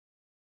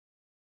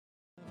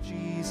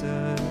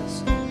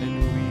Jesus, and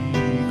we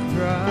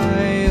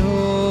cry,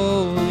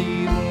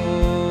 holy,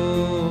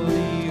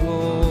 holy,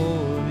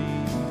 holy.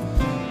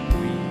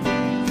 We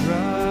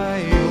cry,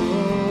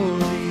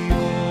 holy,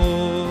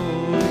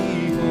 holy,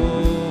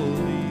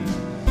 holy.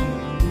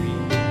 We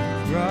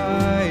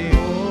cry,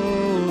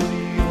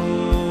 holy,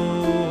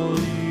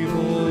 holy,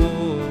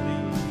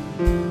 holy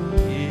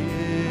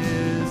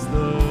is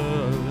the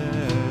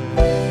Lamb.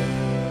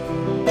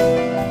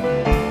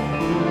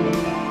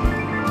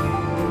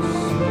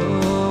 So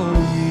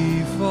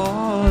we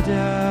fall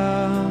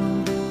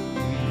down, we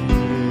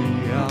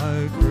lay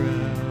our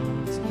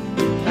crowns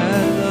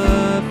at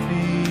the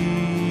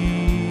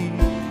feet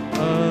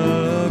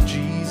of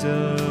Jesus.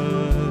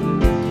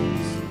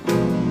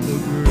 The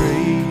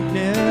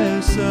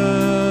greatness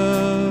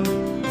of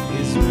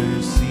His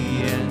mercy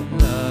and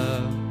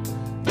love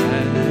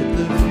at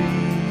the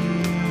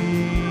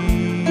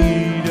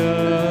feet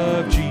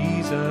of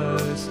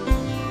Jesus.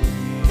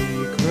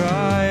 We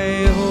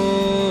cry,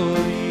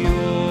 holy,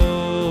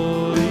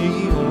 holy,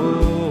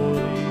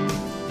 holy.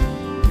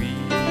 We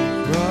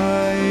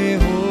cry,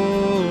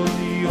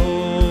 holy,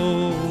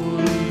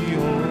 holy,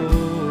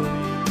 holy.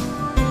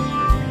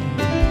 We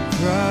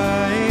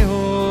cry,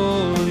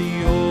 holy,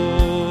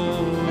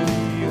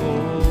 holy,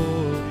 holy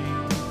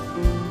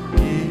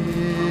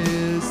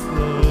is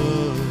the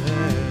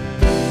Lamb.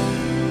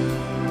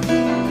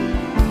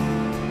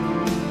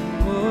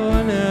 Oh,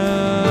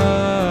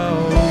 now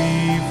we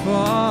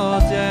fall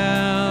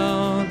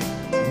down,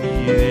 we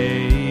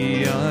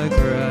lay our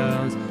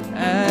crowns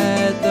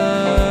at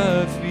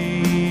the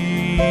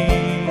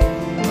feet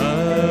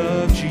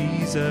of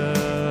Jesus.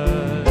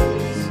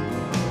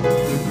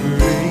 The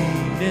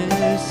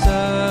greatness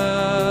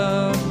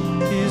of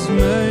His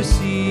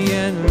mercy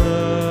and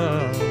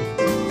love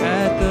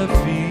at the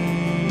feet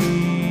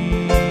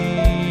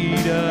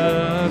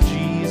of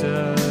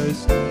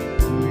Jesus.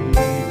 We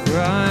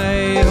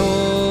cry,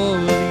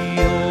 holy,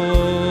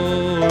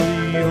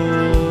 holy,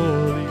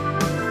 holy.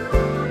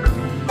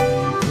 We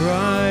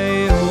cry,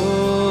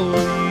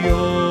 holy,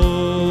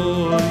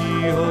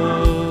 holy,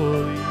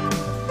 holy.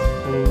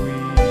 We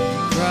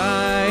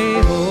cry,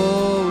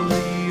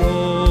 holy,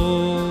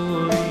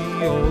 holy,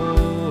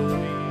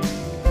 holy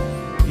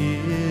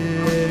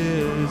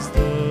is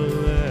the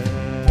Lamb.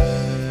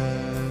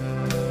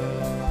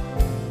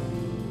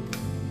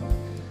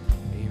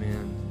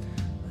 Amen.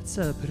 Let's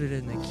put it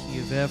in the key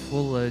of F.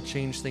 We'll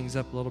change things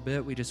up a little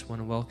bit. We just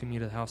want to welcome you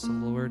to the house of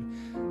the Lord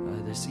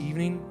this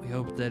evening. We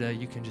hope that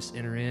you can just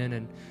enter in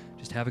and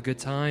just have a good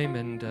time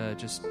and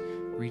just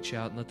reach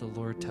out and let the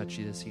Lord touch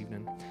you this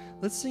evening.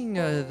 Let's sing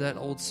that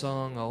old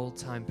song, Old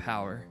Time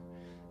Power,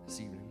 this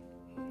evening.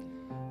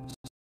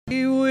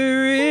 We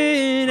were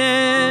in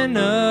an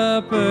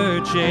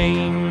upper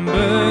chamber,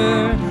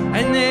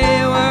 and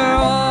they were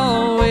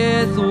all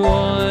with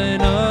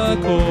one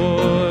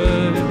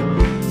accord.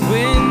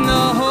 When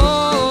the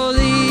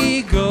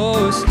Holy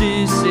Ghost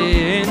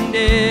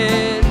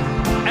descended,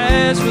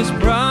 as was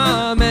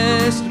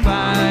promised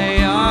by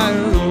our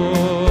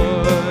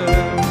Lord.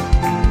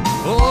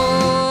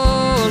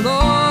 Oh,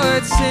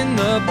 Lord, send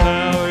the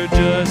power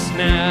just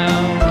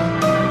now.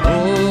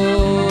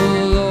 Oh,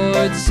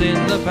 Lord,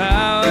 send the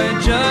power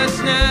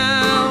just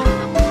now.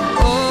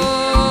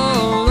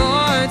 Oh,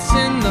 Lord,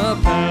 send the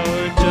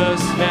power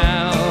just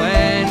now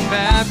and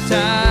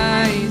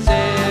baptize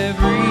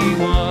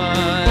everyone.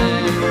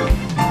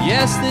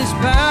 Yes, this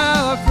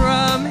power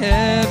from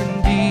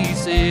heaven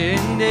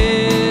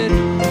descended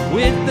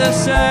with the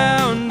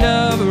sound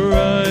of a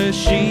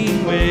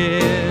rushing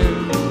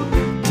wind.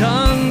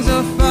 Tongues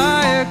of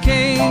fire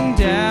came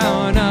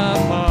down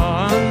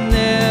upon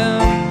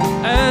them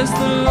as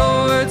the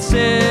Lord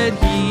said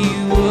He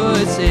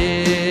would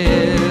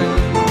send.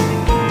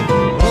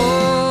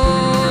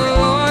 Oh,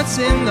 Lord,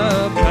 send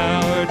the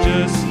power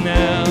just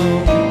now.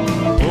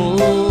 Oh,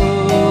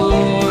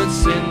 Lord,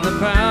 send the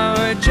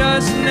power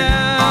just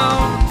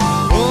now.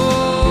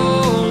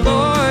 Oh,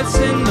 Lord,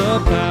 send the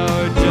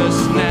power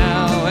just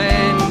now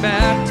and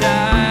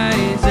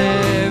baptize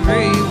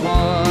everyone.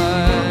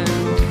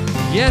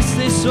 Yes,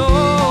 this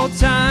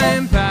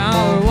old-time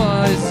power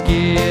was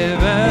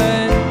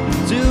given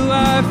to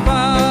our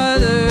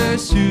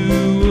fathers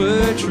who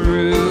were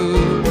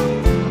true.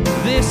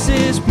 This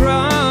is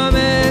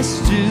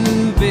promised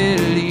to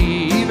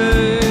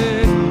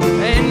believers,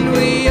 and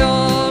we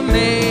all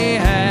may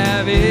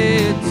have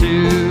it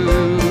too.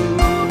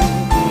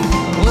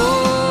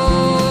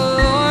 Oh,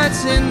 Lord,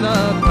 send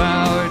the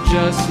power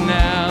just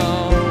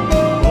now.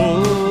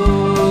 Oh,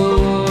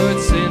 Lord,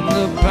 send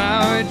the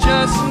power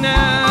just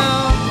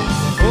now.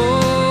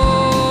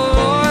 Oh,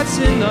 Lord,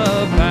 send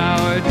the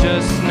power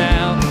just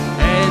now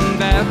and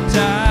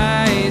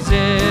baptize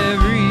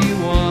everyone.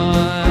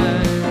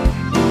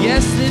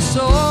 Yes, this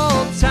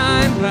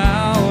old-time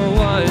power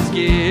was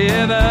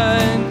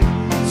given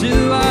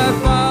to our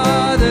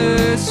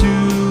fathers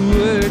who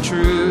were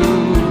true,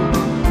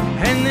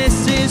 and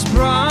this is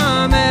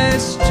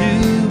promised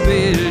to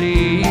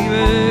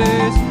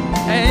believers,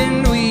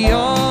 and we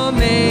all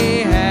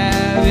may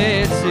have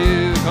it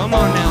too. Come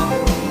on now.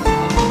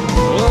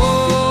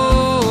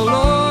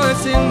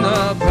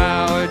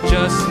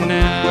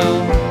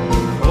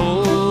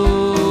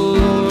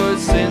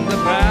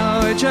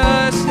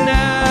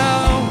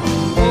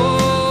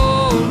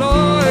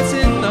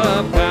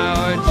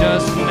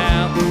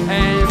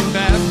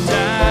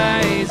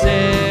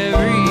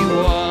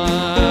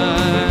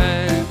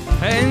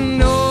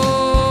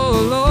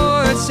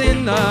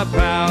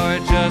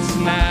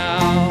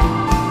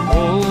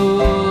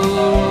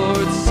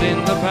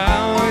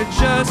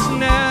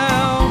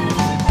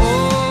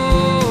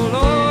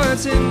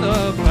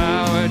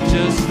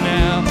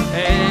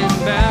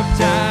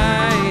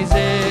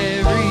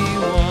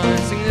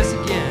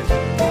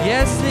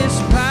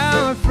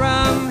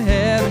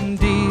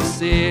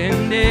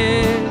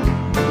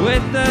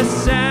 with the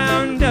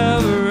sound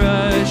of a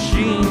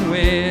rushing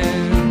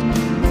wind,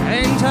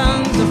 and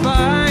tongues of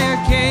fire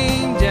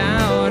came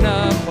down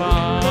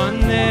upon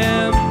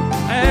them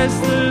as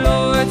the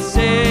Lord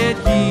said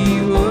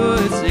he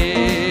would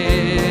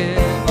send.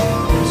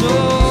 So,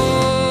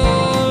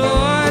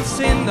 Lord,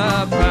 send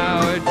the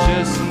power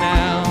just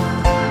now.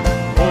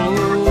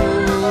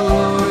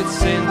 Oh, Lord,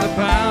 send the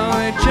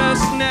power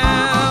just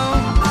now.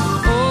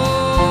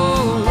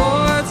 Oh,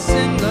 Lord,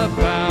 send the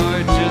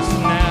power just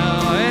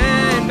now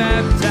and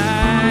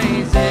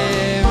baptize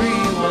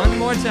everyone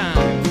more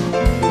time.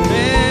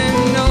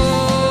 And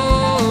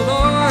oh,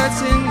 Lord,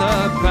 send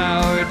the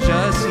power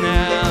just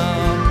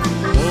now.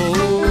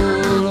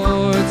 Oh,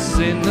 Lord,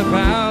 send the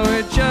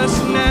power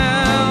just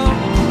now.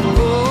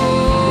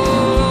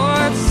 Oh,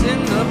 Lord,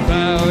 send the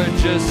power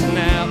just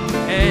now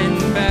and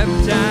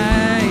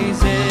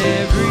baptize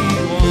everyone.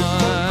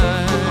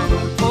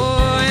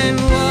 Oh, and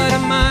what a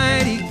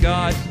mighty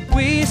God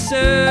we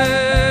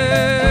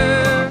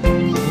serve.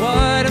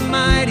 What a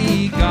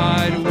mighty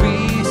God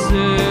we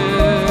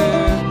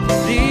serve.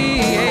 The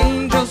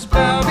angels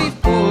bow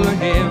before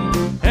him,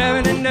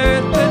 heaven and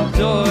earth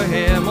adore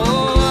him.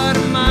 Oh, what a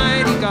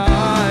mighty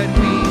God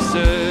we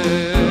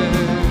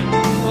serve.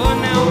 Oh,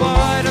 now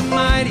what a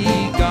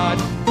mighty God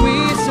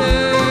we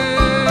serve.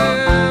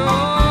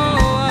 Oh,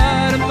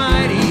 what a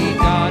mighty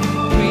God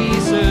we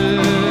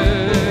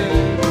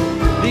serve.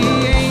 The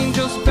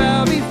angels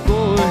bow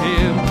before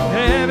him,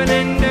 heaven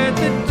and earth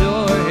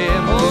adore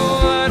him.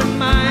 Oh, what a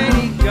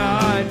mighty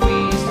God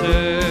we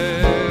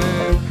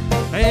serve.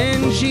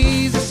 And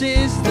Jesus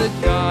is the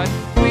God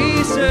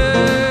we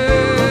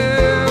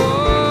serve.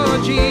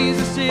 Oh,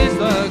 Jesus is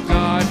the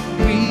God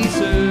we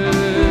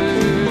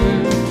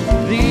serve.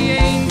 The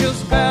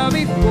angels bow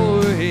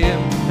before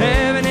him,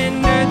 heaven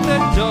and earth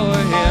adore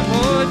him.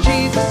 Oh,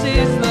 Jesus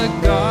is the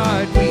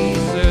God we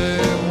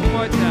serve. One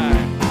more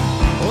time.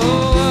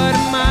 Oh, what a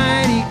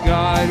mighty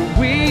God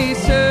we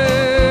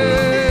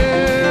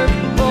serve.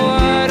 Oh,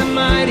 what a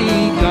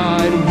mighty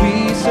God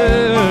we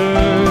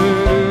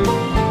serve.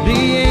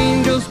 The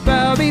angels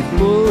bow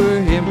before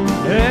him,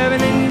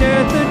 heaven and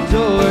earth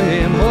adore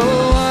him.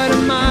 Oh, what a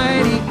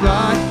mighty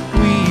God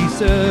we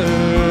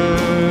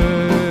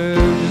serve.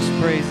 Just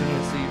praise him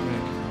this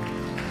evening.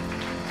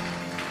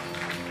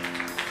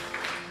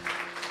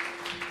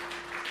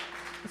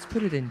 Let's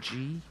put it in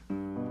G.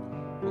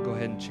 We'll go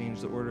ahead and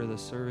change the order of the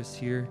service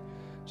here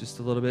just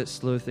a little bit,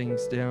 slow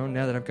things down.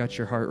 Now that I've got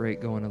your heart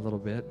rate going a little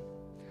bit,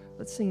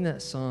 let's sing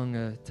that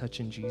song,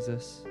 Touching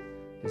Jesus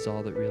is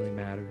All That Really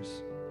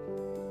Matters.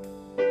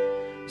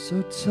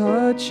 So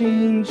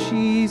touching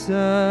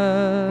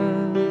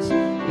Jesus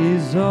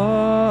is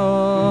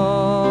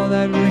all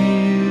that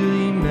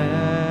really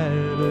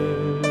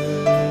matters.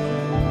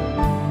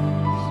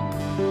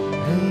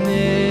 And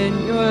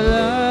then your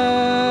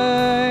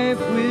life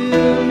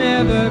will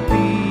never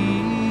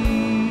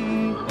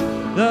be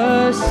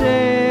the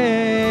same.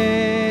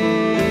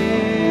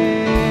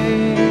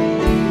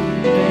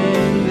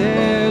 And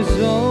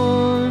there's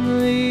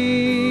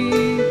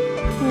only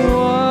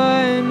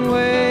one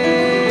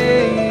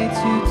way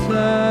to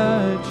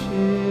touch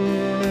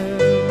Him.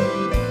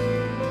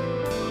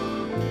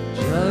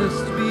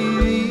 Just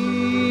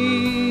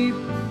believe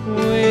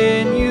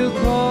when you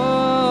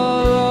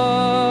call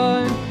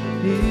on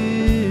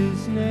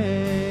His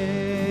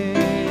name.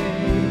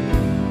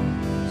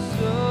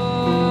 So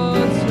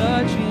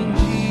touching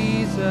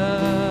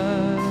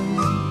Jesus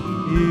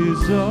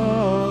is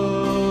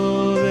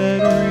all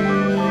that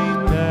really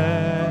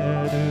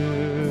matters.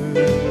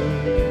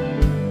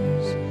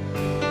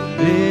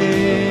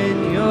 Then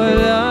your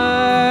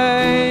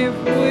life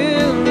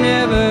will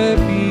never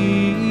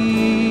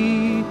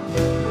be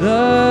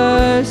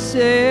the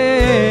same.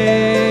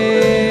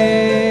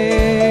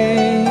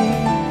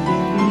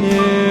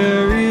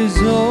 There is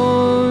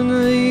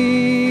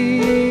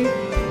only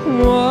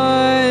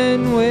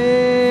one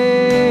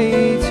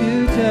way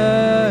to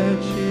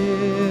touch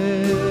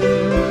Him.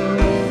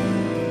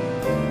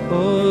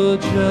 Oh,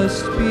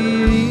 just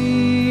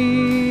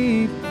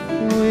believe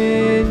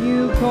when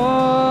you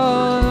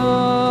call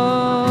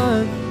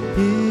on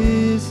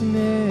His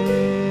name.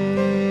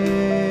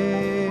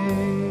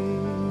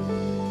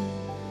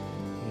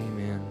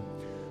 Amen.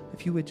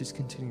 If you would just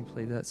continue to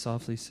play that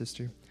softly,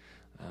 sister.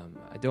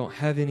 I don't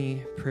have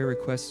any prayer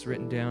requests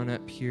written down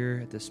up here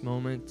at this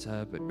moment,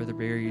 but Brother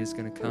Barry is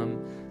going to come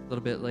a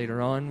little bit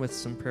later on with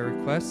some prayer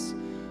requests.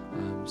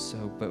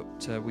 But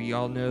we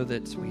all know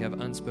that we have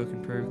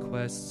unspoken prayer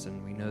requests,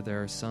 and we know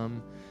there are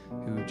some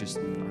who just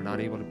are not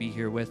able to be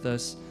here with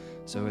us.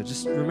 So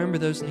just remember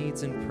those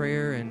needs in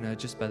prayer, and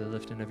just by the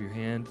lifting of your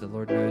hand, the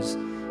Lord knows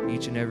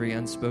each and every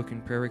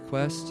unspoken prayer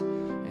request.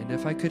 And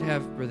if I could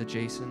have Brother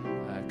Jason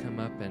come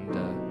up and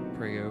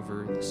pray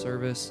over the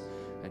service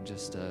and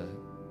just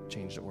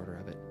change the order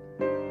of it.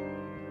 Amen.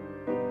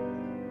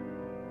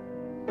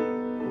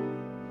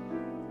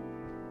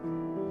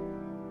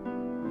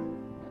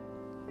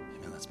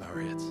 Let's bow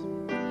our heads.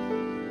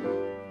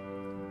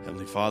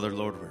 Heavenly Father,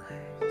 Lord, we're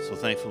so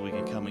thankful we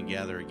can come and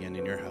gather again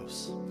in your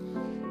house.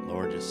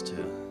 Lord, just to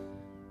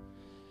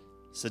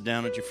sit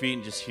down at your feet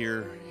and just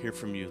hear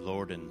from you,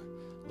 Lord. And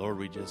Lord,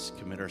 we just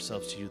commit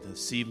ourselves to you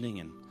this evening.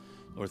 And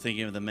Lord,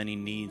 thinking of the many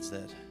needs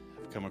that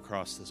have come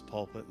across this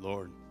pulpit,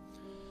 Lord.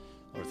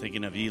 Lord,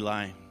 thinking of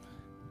Eli,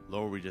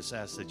 Lord, we just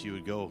ask that you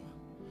would go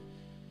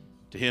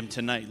to him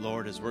tonight,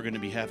 Lord, as we're going to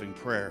be having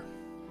prayer.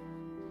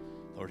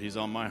 Lord, he's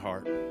on my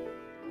heart.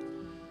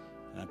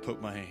 And I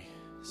put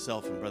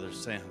myself in Brother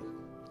Sam's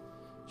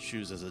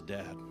shoes as a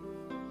dad.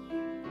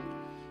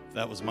 If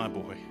that was my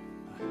boy,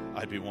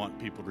 I'd be wanting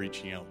people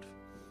reaching out.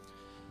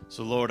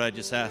 So, Lord, I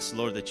just ask,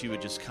 Lord, that you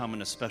would just come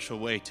in a special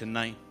way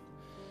tonight.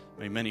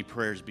 May many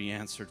prayers be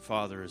answered,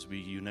 Father, as we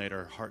unite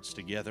our hearts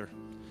together.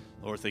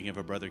 Lord, thinking of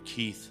our brother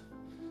Keith.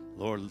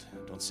 Lord,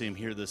 don't see him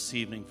here this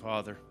evening,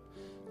 Father.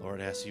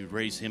 Lord, I ask you to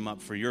raise him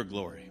up for your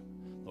glory.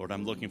 Lord,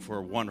 I'm looking for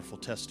a wonderful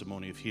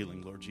testimony of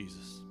healing, Lord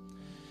Jesus.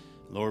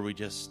 Lord, we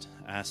just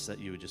ask that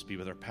you would just be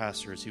with our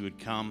pastor as he would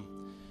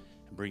come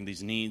and bring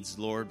these needs,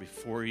 Lord,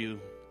 before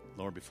you,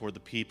 Lord, before the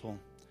people.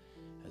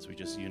 As we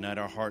just unite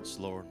our hearts,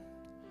 Lord,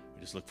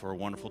 we just look for a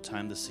wonderful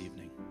time this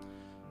evening.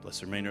 Bless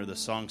the remainder of the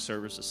song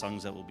service, the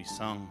songs that will be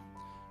sung.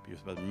 Be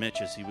with Brother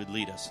Mitch as he would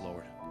lead us,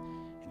 Lord.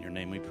 In your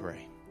name we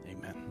pray.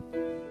 Amen.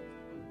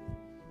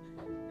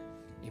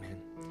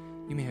 Amen.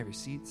 You may have your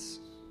seats.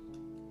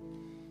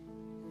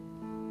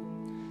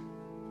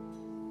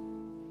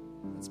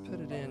 Let's put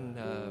it in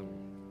the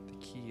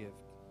key of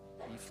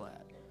B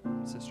flat,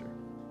 sister.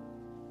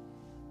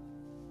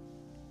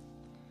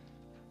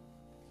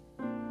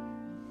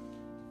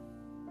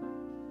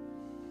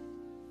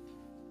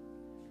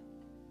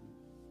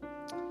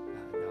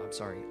 No, I'm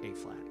sorry, A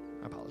flat.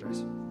 I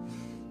apologize.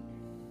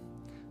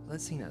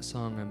 Let's sing that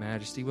song, O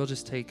Majesty. We'll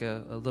just take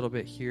a little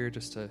bit here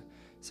just to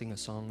sing a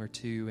song or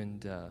two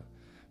and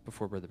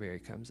before Brother Barry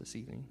comes this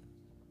evening.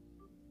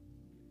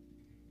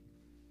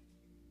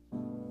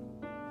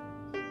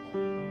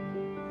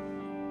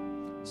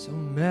 So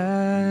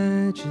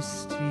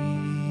Majesty,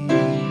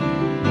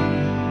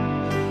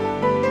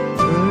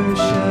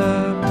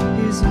 worship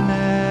His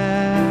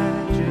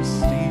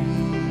Majesty,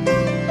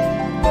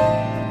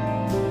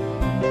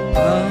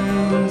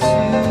 unto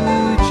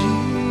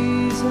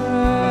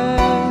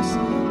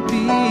Jesus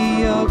be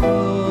all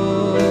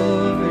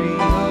glory,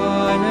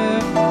 honor,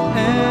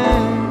 and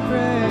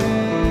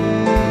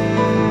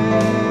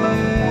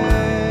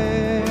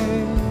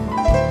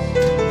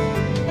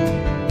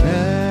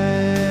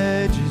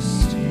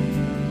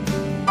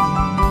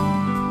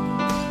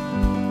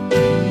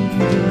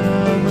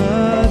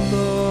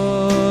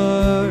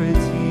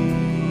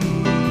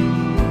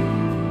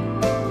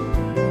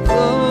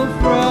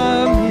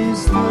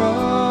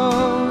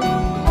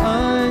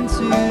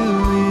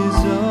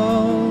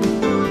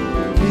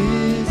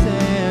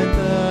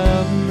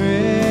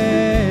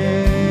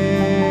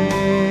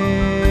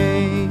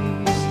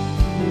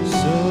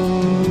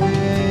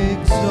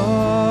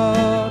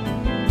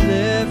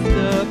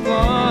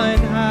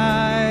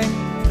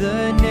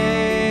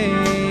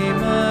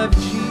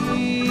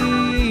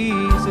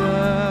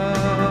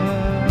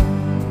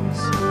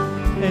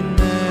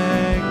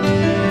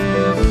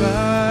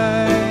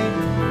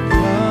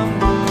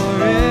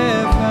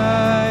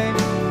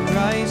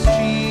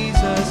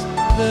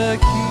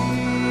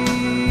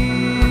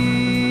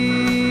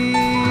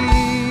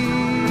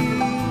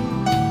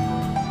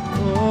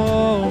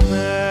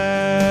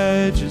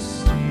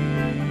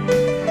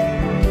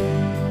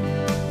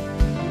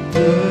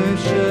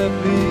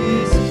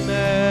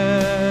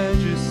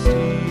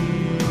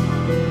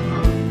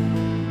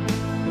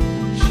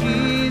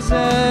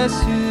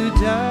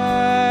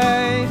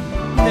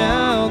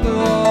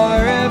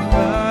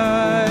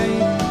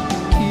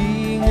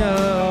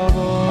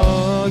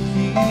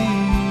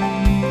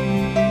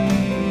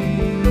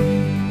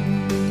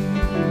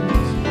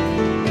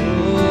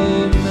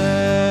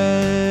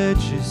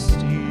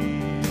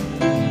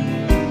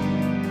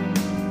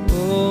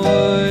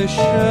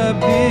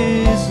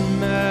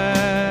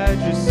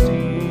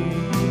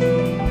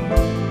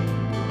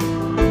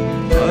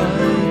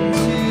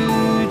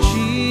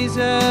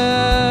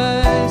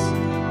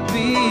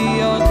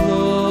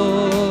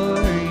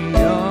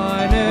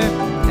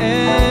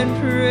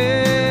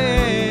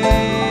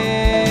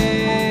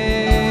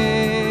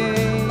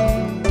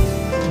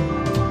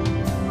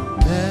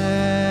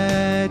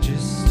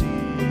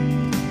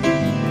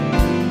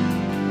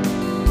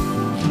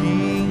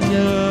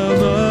kingdom,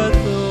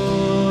 authority,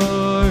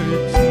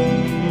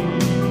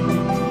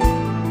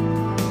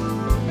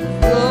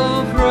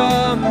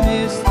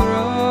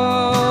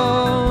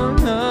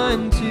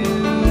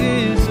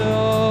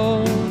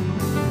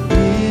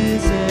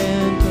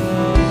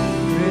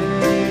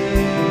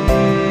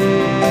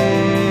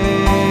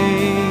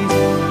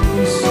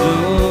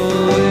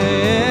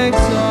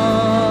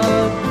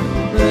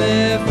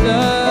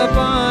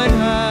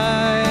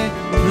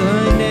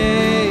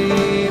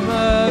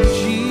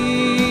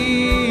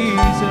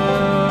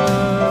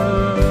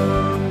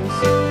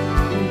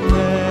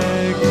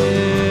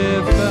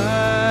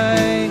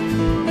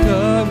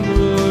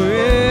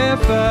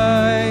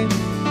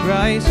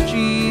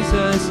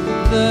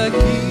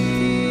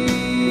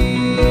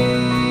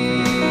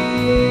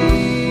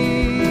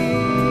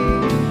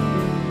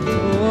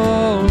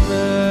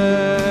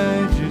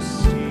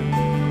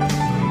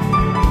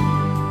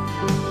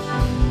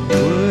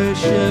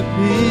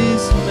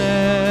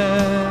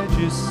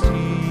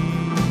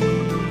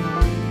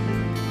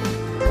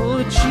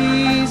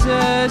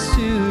 Jesus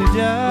who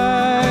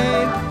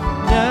died,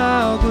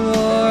 now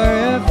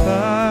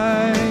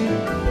glorified,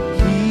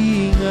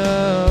 King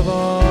of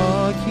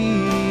all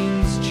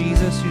kings.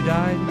 Jesus who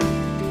died.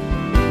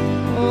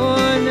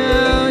 Oh,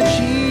 now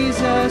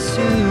Jesus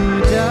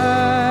who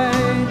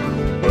died,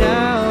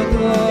 now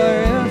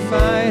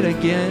glorified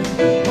again.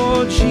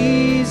 Oh,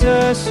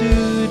 Jesus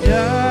who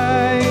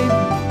died,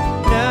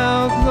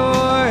 now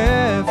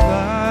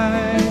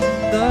glorified,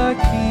 the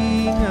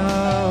King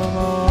of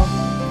all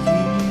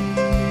kings.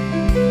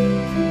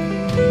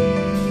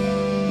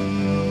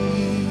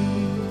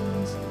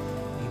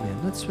 Amen.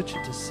 Let's switch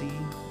it to C,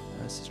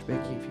 Sister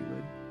Becky, if you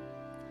would.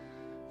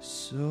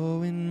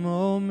 So in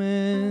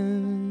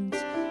moments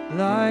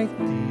like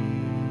these,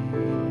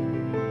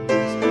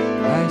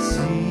 I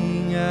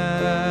sing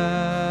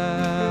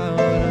out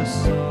a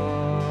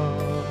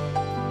song.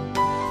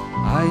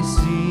 I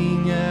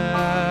sing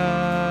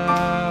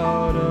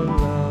out a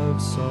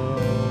love song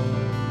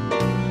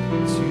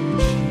to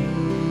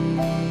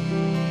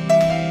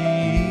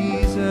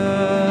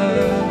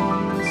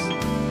Jesus.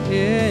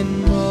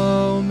 In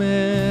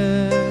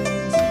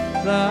moments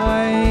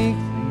like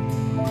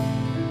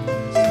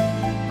these,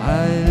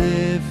 I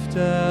lift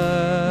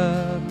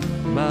up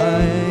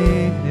my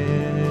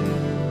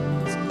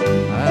hands.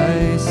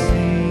 I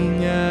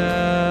sing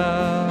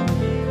out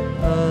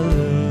a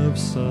love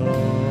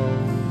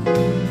song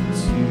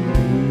to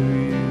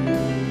you.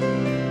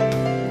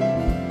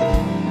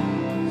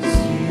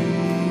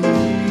 Sing,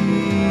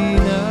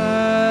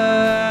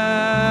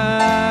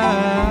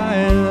 I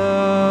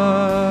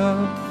love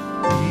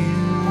you.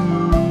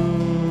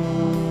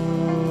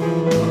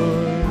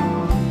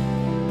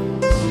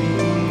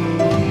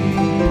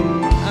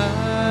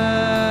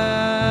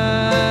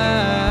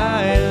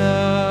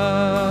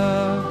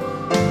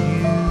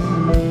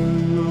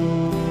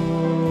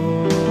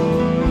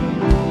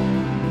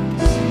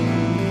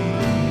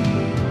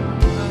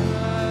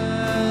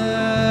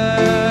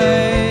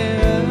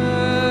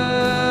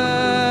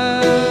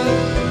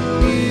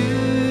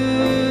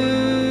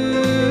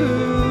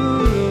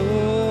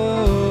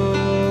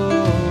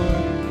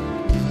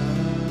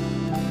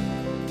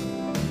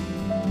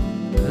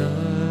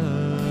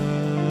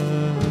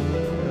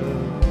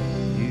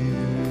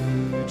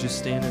 Just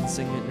stand and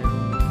sing it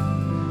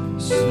now.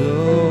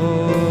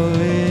 So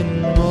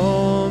in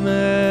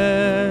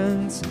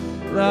moments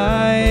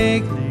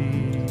like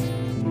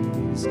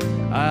these,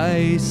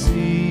 I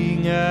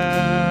sing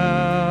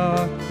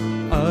out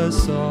a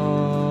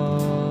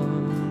song.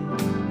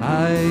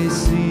 I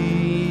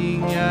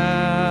sing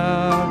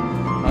out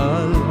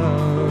a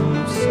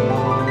love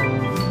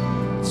song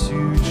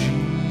to Jesus.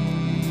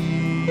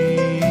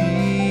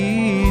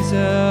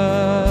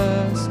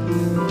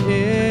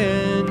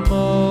 In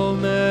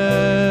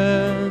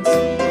moments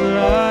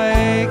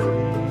like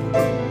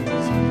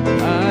these,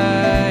 I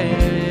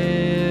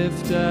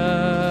lift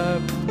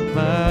up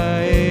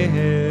my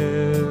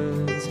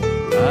hands.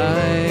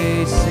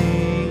 I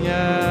sing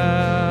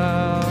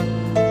out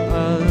a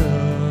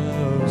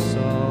love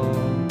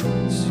song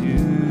to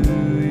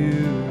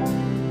you,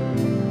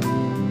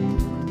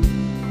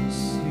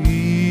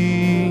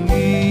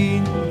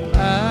 singing, I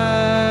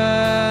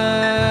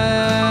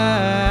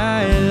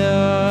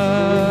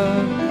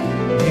love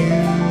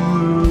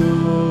you,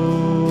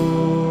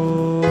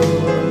 Lord.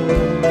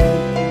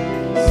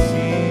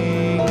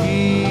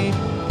 Singing,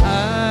 I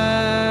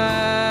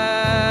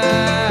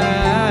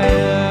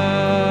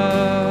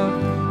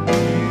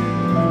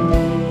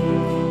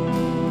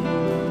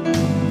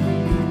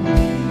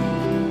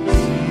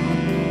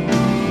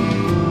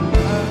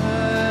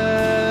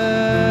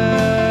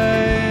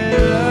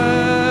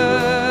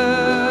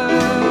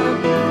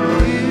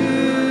you,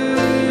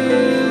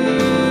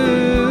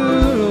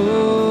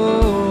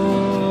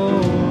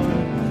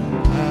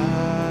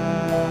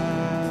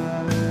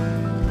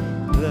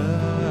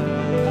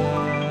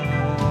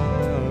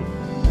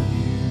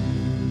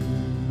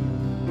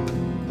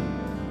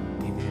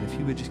 Amen. If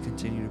you would just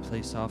continue to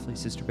play softly,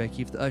 Sister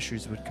Becky, if the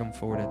ushers would come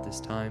forward at this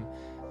time,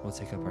 we'll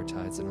take up our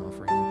tithes and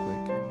offering real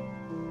quick. Amen.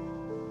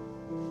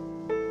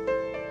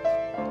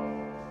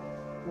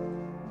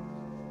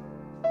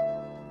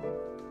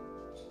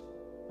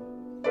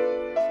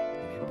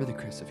 Brother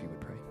Chris, if you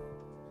would pray.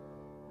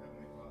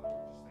 Heavenly Father, we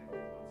just thank you once again for the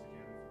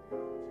opportunity.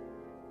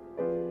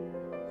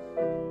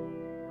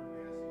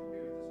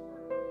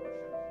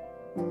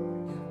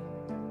 Lord,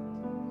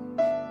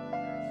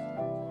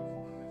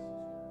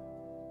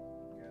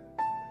 we ask you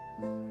to be with this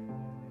part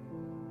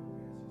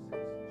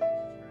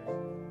of the worship.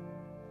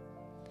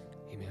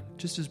 Amen.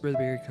 Just as Brother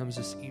Barry comes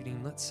this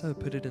evening, let's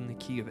put it in the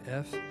key of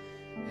F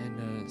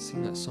and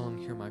sing that song,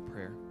 Hear My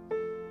Prayer.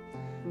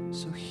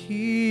 So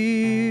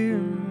hear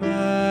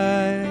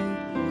my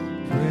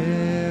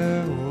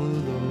prayer, O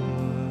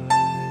Lord,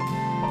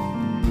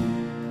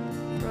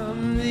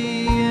 from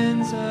the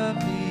ends of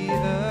the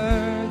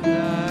earth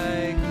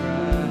I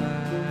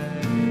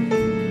cry.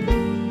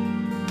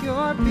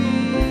 Your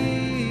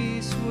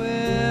peace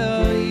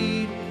will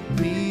lead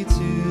me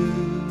to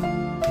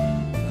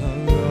a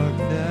rock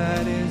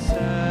that is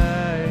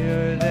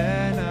higher than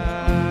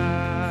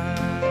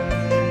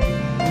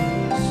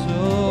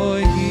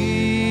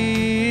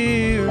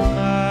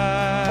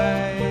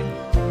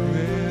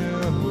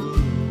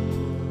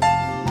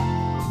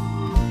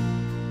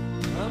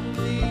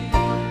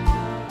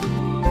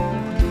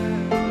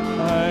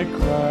I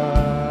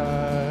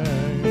cry.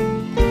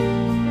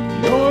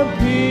 Your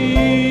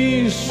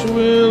peace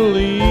will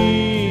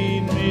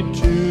lead me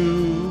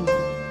to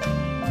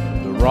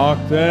the rock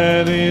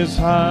that is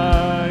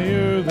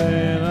higher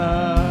than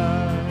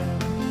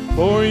I.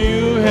 For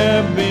you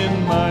have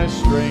been my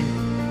strength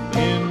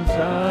in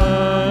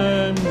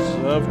times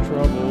of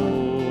trouble.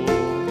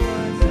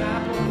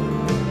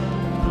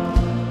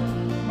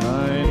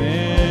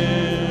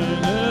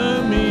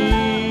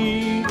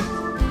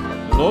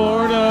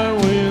 Lord, I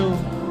will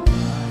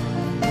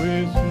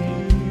with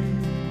you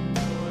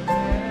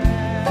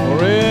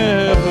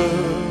forever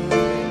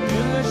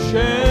in the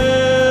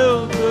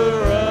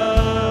shelter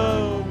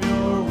of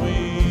your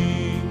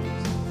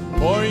wings.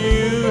 For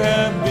you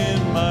have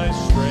been my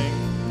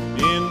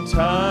strength in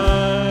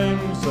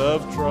times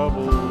of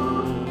trouble.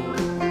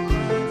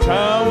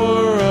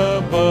 Tower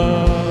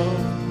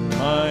above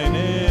mine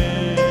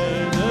enemies,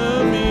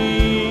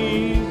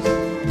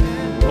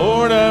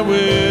 Lord, I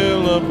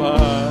will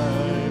abide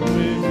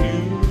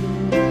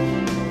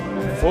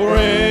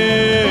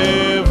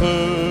forever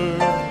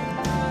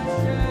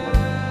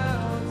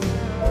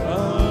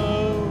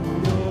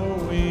of your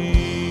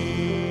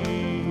wings.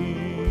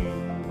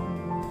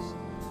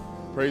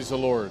 Praise the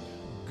Lord.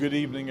 Good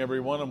evening,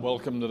 everyone, and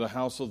welcome to the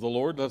house of the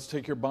Lord. Let's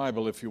take your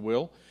Bible, if you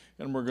will,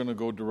 and we're going to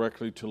go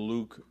directly to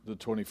Luke, the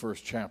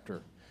 21st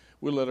chapter.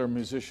 We'll let our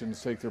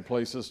musicians take their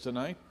places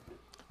tonight.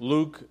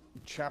 Luke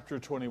chapter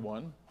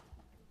 21.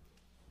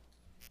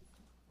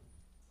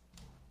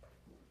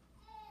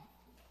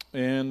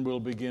 And we'll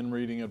begin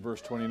reading at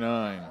verse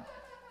 29.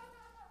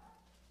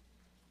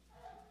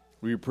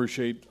 We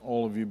appreciate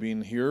all of you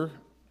being here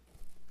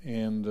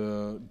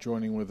and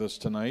joining with us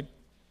tonight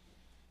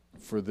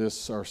for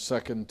this, our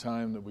second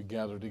time that we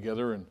gather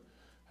together and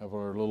have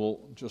our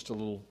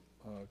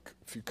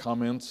few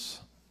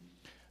comments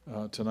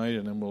tonight,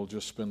 and then we'll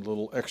just spend a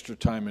little extra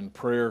time in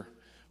prayer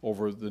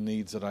over the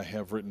needs that I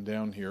have written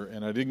down here.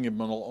 And I didn't give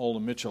them all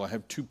to Mitchell. I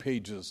have 2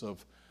 pages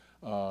of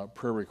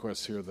prayer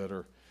requests here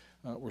that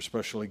were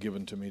specially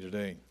given to me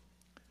today.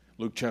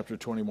 Luke chapter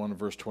 21,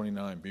 verse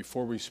 29.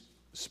 Before we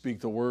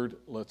speak the word,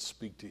 let's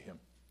speak to him.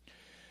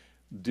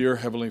 Dear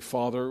Heavenly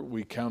Father,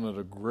 we count it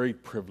a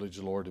great privilege,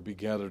 Lord, to be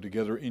gathered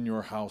together in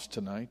your house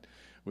tonight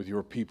with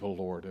your people,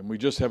 Lord. And we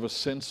just have a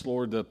sense,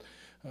 Lord, that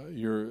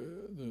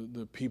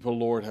the people,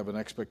 Lord, have an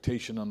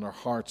expectation on their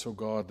hearts, oh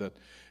God, that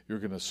you're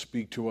going to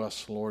speak to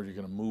us, Lord. You're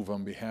going to move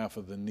on behalf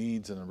of the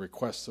needs and the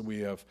requests that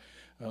we have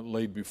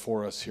laid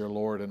before us here,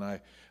 Lord. And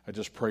I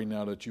just pray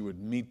now that you would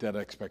meet that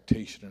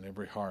expectation in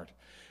every heart.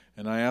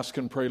 And I ask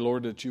and pray,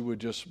 Lord, that you would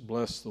just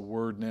bless the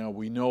word now.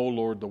 We know,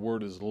 Lord, the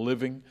word is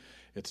living.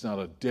 It's not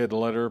a dead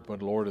letter,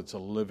 but, Lord, it's a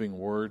living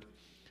word.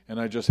 And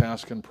I just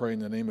ask and pray in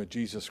the name of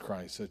Jesus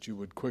Christ that you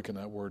would quicken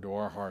that word to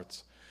our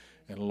hearts.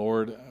 And,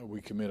 Lord, we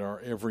commit our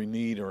every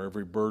need, our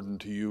every burden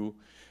to you.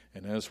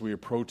 And as we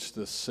approach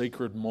this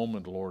sacred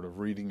moment, Lord, of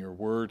reading your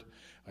word,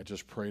 I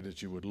just pray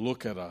that you would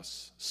look at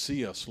us,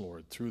 see us,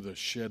 Lord, through the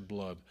shed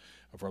blood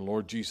of our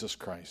Lord Jesus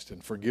Christ,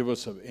 and forgive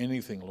us of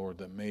anything, Lord,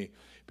 that may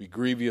be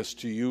grievous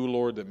to you,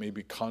 Lord, that may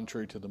be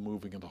contrary to the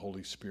moving of the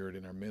Holy Spirit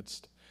in our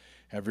midst.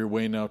 Have your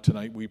way now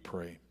tonight, we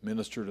pray.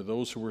 Minister to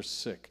those who are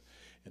sick.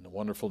 In the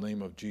wonderful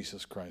name of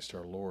Jesus Christ,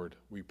 our Lord,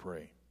 we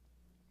pray.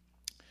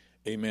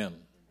 Amen.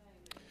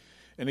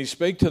 And he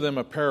spake to them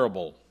a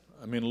parable.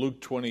 I'm in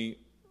Luke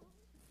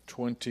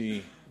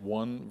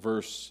 21,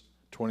 verse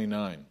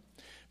 29.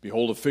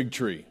 Behold, a fig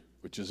tree,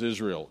 which is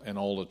Israel, and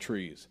all the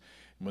trees.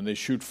 And when they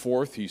shoot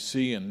forth, ye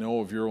see and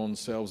know of your own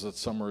selves that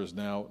summer is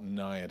now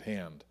nigh at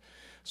hand.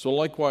 So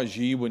likewise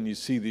ye, when ye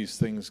see these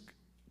things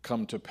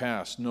come to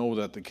pass, know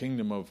that the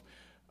kingdom of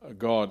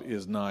God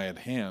is nigh at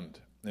hand.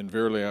 And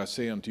verily I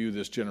say unto you,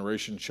 this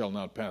generation shall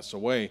not pass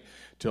away,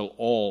 till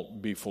all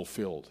be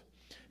fulfilled.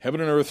 Heaven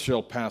and earth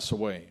shall pass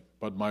away,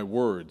 but my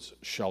words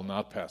shall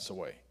not pass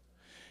away.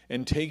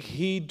 And take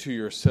heed to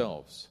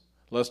yourselves,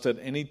 lest at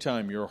any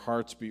time your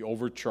hearts be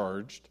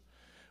overcharged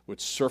with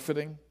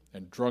surfeiting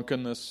and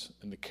drunkenness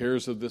and the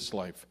cares of this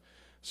life,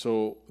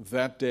 so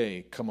that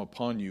day come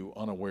upon you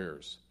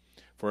unawares.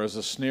 For as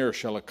a snare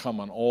shall it come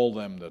on all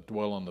them that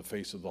dwell on the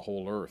face of the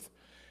whole earth.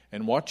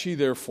 And watch ye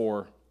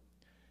therefore,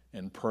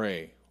 and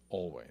pray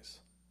always,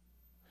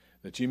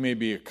 that ye may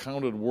be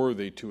accounted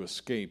worthy to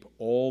escape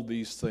all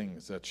these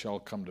things that shall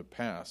come to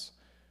pass,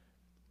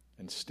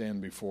 and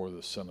stand before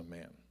the Son of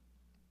Man.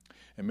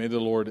 And may the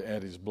Lord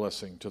add his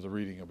blessing to the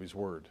reading of his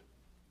word.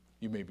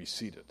 You may be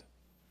seated.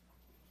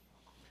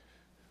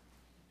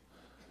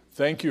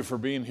 Thank you for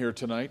being here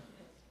tonight.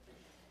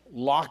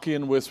 Lock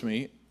in with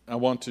me. I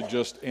want to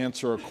just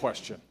answer a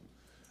question.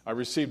 I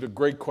received a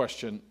great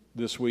question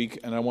this week,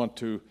 and I want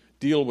to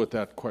deal with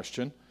that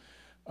question.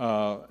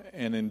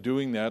 And in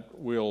doing that,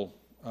 we'll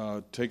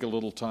take a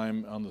little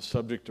time on the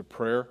subject of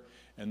prayer,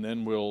 and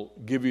then we'll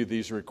give you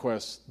these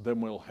requests.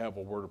 Then we'll have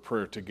a word of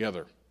prayer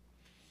together.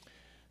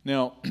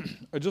 Now,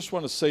 I just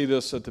want to say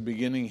this at the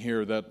beginning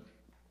here, that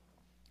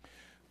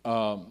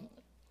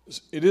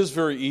it is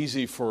very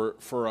easy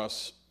for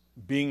us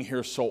being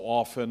here so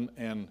often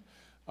and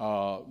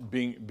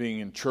being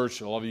in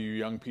church. A lot of you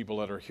young people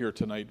that are here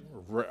tonight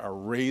are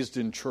raised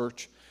in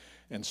church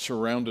and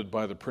surrounded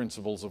by the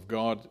principles of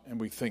God, and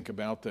we think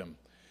about them.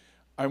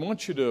 I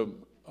want you to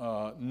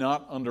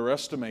not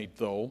underestimate,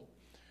 though,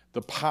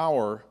 the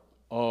power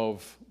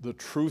of the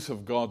truth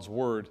of God's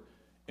word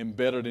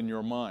embedded in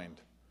your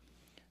mind.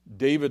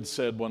 David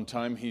said one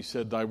time, he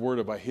said, "Thy word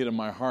have I hid in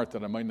my heart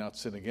that I might not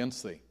sin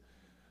against thee."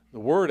 The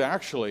word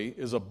actually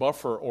is a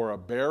buffer or a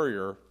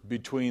barrier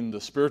between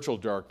the spiritual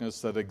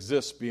darkness that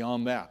exists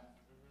beyond that.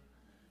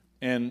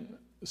 And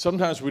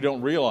sometimes we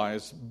don't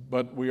realize,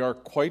 but we're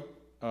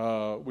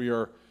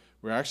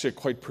actually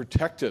quite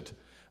protected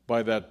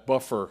by that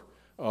buffer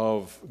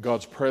of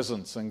God's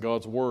presence and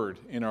God's word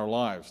in our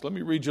lives. Let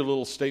me read you a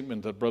little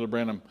statement that Brother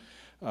Branham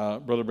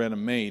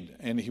made.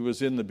 And he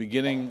was in the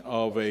beginning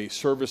of a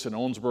service in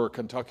Owensboro,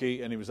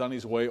 Kentucky, and he was on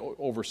his way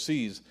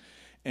overseas.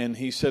 And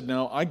he said,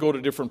 "Now, I go to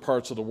different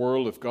parts of the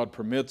world if God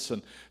permits,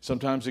 and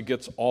sometimes it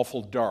gets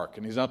awful dark."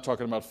 And he's not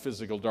talking about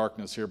physical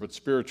darkness here, but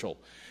spiritual.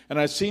 "And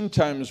I've seen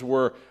times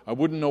where I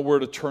wouldn't know where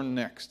to turn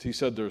next." He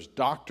said, "There's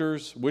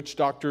doctors, witch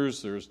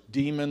doctors, there's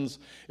demons,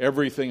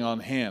 everything on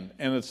hand.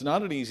 And it's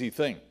not an easy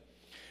thing."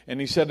 And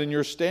he said, "And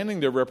you're standing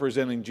there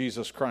representing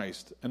Jesus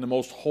Christ and the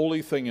most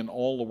holy thing in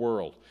all the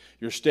world.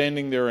 You're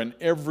standing there and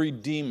every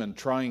demon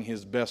trying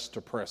his best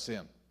to press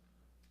in.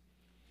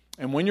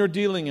 And when you're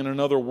dealing in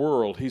another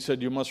world," he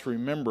said, "you must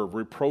remember,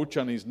 reproach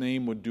on his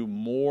name would do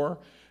more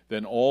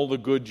than all the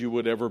good you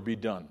would ever be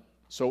done."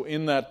 So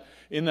in that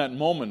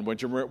moment,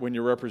 when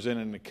you're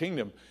representing the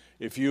kingdom,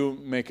 if you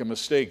make a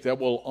mistake, that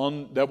will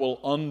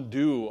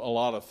undo a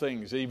lot of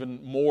things,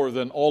 even more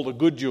than all the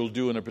good you'll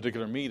do in a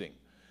particular meeting.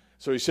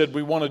 So he said,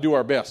 we want to do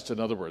our best, in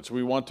other words.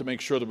 We want to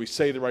make sure that we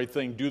say the right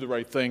thing, do the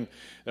right thing,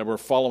 that we're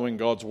following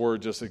God's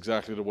word just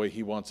exactly the way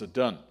he wants it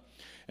done.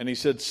 And he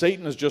said,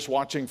 Satan is just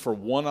watching for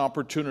one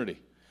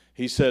opportunity.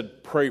 He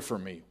said, "Pray for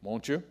me,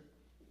 won't you?"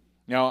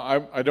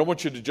 Now, I don't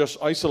want you to just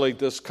isolate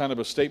this kind of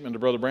a statement to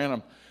Brother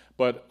Branham,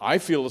 but I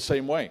feel the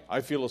same way.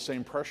 I feel the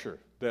same pressure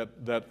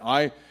that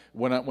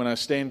when I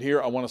stand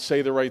here, I want to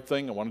say the right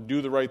thing. I want to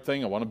do the right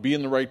thing. I want to be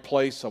in the right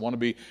place. I want to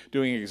be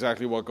doing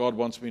exactly what God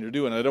wants me to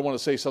do. And I don't want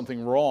to say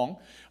something wrong.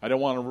 I don't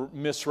want to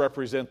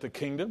misrepresent the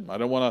kingdom. I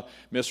don't want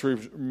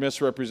to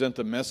misrepresent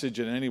the message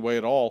in any way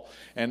at all.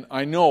 And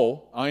I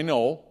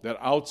know that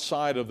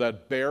outside of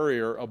that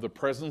barrier of the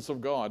presence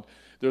of God,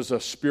 there's a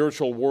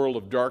spiritual world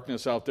of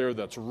darkness out there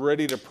that's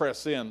ready to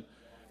press in.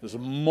 There's a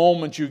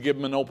moment you give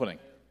them an opening.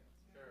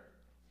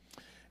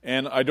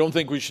 And I don't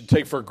think we should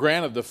take for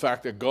granted the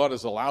fact that God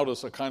has allowed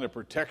us a kind of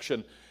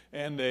protection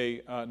and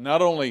a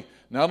not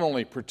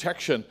only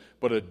protection,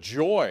 but a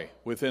joy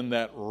within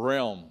that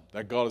realm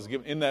that God has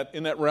given, in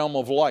that realm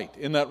of light,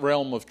 in that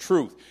realm of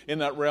truth, in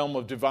that realm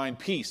of divine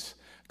peace.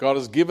 God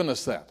has given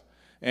us that.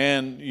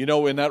 And,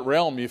 in that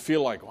realm, you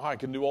feel like, I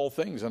can do all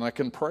things, and I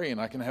can pray,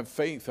 and I can have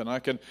faith, and I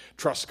can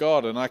trust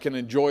God, and I can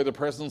enjoy the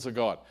presence of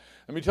God.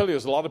 Let me tell you,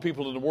 there's a lot of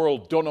people in the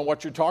world don't know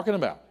what you're talking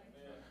about.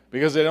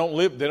 Because they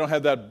don't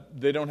have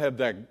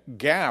that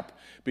gap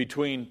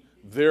between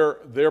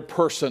their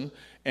person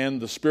and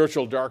the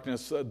spiritual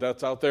darkness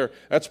that's out there.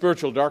 That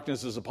spiritual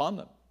darkness is upon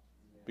them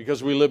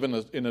because we live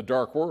in a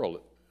dark world.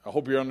 I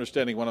hope you're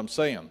understanding what I'm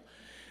saying.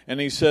 And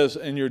he says,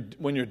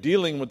 when you're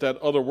dealing with that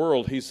other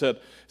world, he said,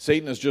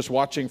 Satan is just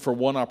watching for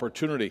one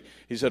opportunity.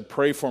 He said,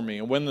 "Pray for me."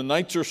 And when the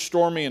nights are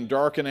stormy and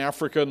dark in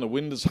Africa and the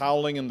wind is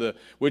howling and the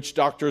witch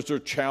doctors are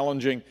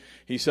challenging,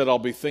 he said, "I'll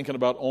be thinking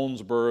about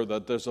Owensboro,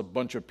 that there's a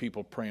bunch of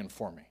people praying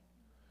for me."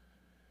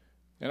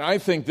 And I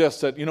think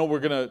that we're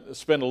going to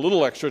spend a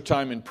little extra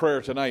time in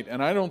prayer tonight.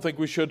 And I don't think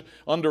we should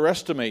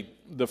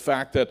underestimate the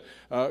fact that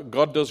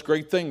God does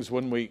great things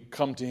when we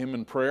come to him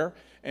in prayer.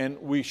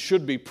 And we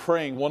should be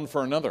praying one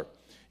for another.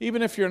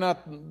 Even if you're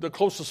not the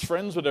closest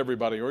friends with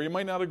everybody, or you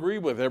might not agree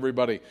with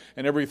everybody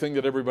and everything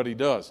that everybody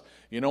does.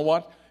 You know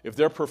what? If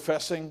they're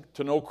professing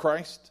to know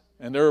Christ,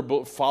 and they're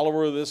a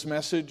follower of this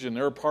message, and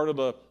they're a part of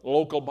the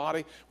local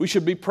body, we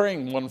should be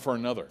praying one for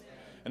another.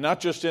 And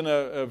not just in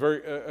a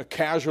very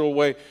casual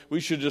way. We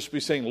should just be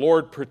saying,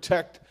 "Lord,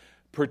 protect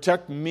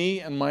me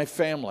and my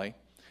family,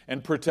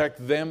 and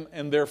protect them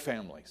and their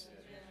families.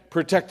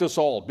 Protect us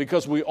all,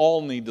 because we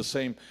all need the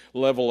same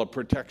level of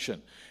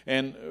protection."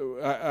 And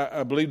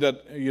I believe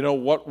that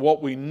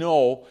what we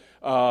know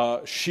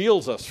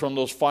shields us from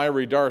those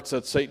fiery darts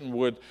that Satan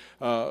would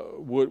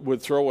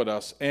throw at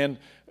us. And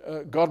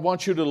God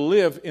wants you to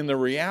live in the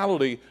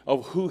reality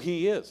of who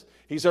he is.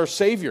 He's our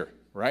Savior,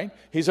 right?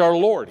 He's our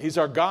Lord. He's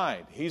our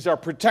guide. He's our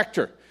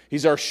protector.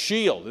 He's our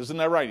shield. Isn't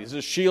that right? He's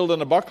a shield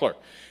and a buckler.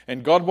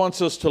 And God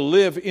wants us to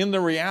live in the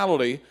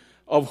reality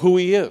of who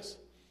he is.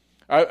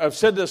 I've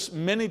said this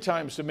many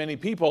times to many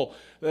people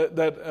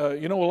that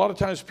a lot of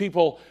times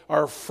people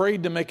are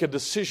afraid to make a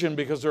decision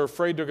because they're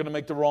afraid they're going to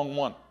make the wrong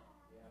one.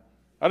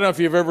 I don't know if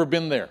you've ever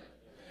been there.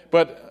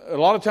 But a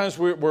lot of times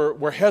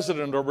we're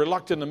hesitant or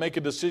reluctant to make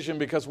a decision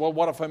because,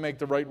 what if I make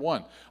the right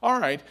one? All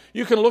right,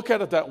 you can look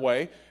at it that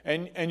way,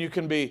 and you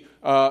can be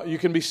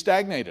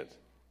stagnated,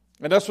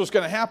 and that's what's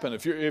going to happen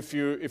if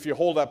you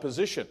hold that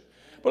position.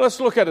 But let's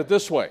look at it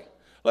this way.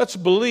 Let's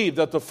believe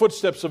that the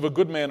footsteps of a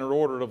good man are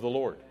ordered of the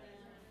Lord.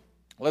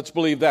 Let's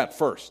believe that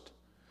first.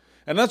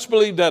 And let's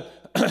believe that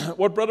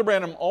what Brother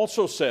Branham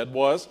also said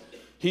was,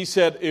 he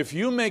said, if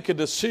you make a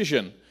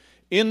decision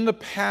in the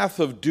path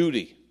of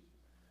duty,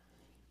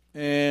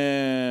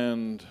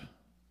 and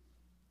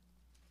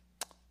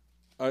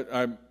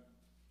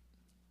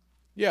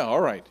yeah,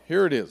 all right,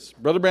 here it is.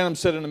 Brother Branham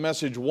said in the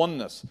message,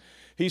 Oneness,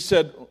 he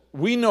said,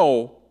 we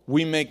know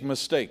we make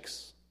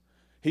mistakes.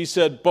 He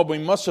said, but we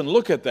mustn't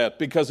look at that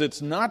because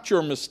it's not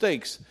your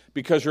mistakes,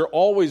 because you're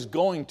always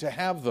going to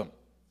have them.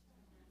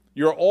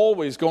 You're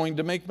always going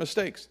to make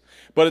mistakes.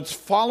 But it's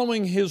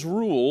following his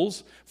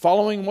rules,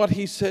 following what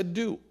he said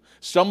do.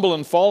 Stumble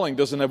and falling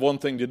doesn't have one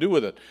thing to do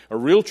with it. A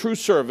real true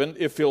servant,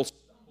 if he'll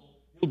stumble,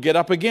 he'll get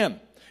up again.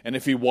 And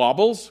if he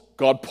wobbles,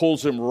 God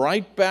pulls him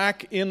right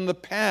back in the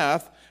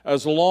path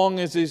as long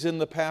as he's in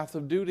the path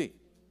of duty.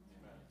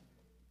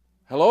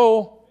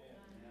 Hello?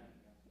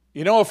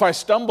 You know, if I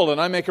stumble and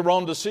I make a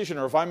wrong decision,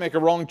 or if I make a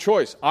wrong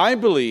choice, I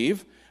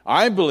believe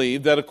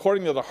that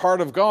according to the heart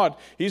of God,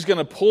 he's going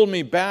to pull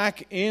me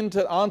back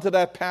onto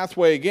that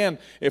pathway again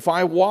if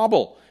I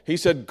wobble. He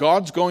said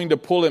God's going to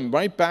pull him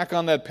right back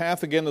on that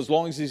path again as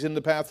long as he's in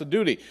the path of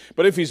duty.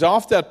 But if he's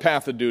off that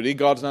path of duty,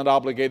 God's not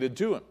obligated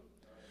to him.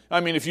 I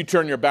mean, if you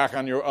turn your back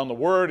on the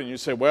word and you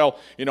say, well,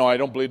 you know, I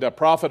don't believe that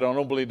prophet, I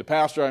don't believe the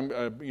pastor, I'm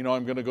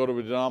going to go to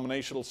a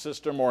denominational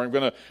system, or I'm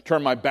going to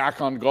turn my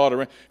back on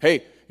God.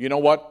 Hey, you know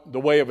what? The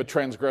way of a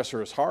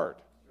transgressor is hard,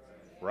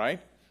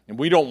 right? And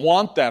we don't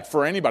want that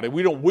for anybody.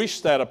 We don't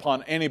wish that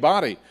upon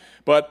anybody.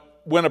 But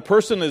when a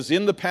person is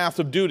in the path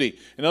of duty,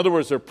 in other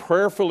words, they're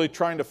prayerfully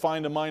trying to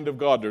find the mind of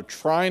God, they're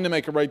trying to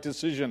make a right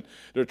decision,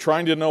 they're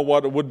trying to know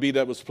what it would be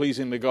that was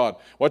pleasing to God.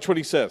 Watch what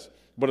he says.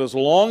 But as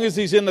long as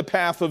he's in the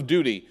path of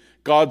duty,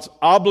 God's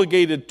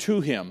obligated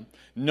to him,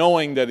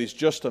 knowing that he's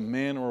just a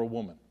man or a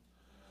woman.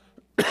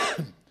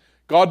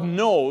 God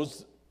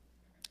knows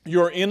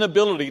your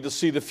inability to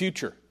see the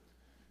future.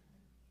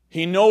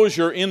 He knows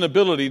your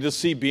inability to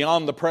see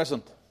beyond the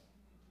present.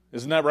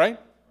 Isn't that right?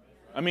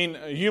 I mean,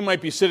 you might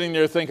be sitting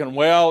there thinking,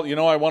 well, you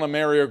know, I want to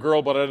marry a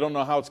girl, but I don't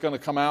know how it's going to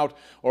come out.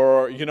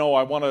 Or, you know,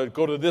 I want to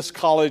go to this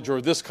college or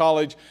this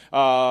college,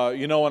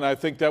 you know, and I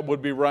think that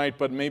would be right,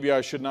 but maybe I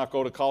should not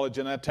go to college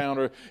in that town.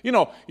 Or, you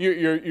know,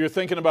 you're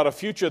thinking about a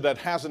future that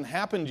hasn't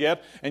happened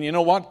yet. And you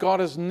know what? God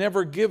has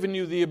never given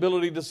you the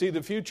ability to see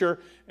the future.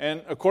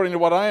 And according to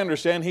what I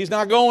understand, he's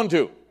not going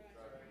to.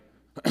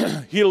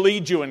 He'll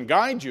lead you and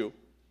guide you,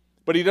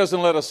 but he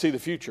doesn't let us see the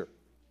future.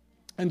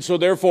 And so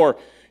therefore,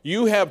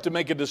 you have to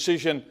make a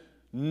decision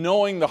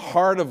knowing the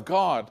heart of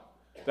God,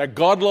 that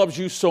God loves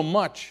you so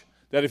much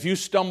that if you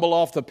stumble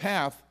off the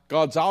path,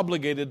 God's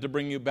obligated to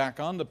bring you back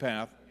on the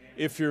path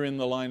if you're in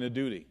the line of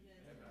duty.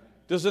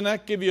 Doesn't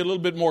that give you a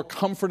little bit more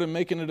comfort in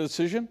making a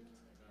decision?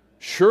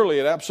 Surely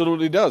it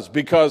absolutely does,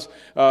 because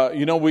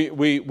you know,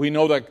 we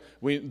know that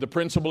the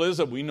principle is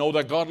that we know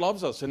that God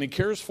loves us and he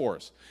cares for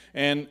us,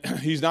 and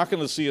he's not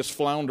going to see us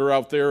flounder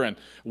out there and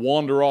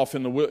wander off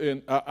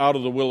out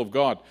of the will of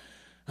God.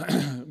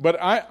 But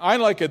I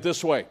like it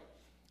this way.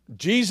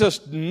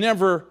 Jesus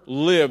never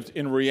lived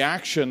in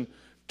reaction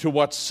to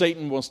what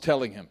Satan was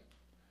telling him,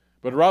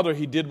 but rather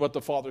he did what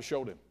the Father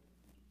showed him.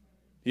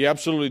 He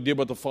absolutely did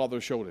what the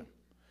Father showed him.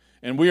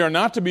 And we are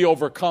not to be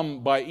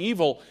overcome by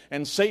evil,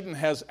 and Satan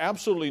has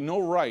absolutely no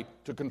right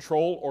to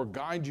control or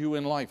guide you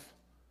in life.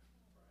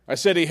 I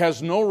said he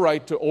has no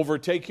right to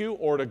overtake you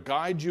or to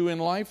guide you in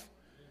life.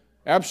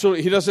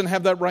 Absolutely, he doesn't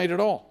have that right at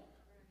all.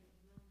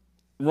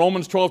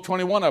 Romans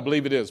 12:21, I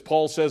believe it is,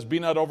 Paul says, be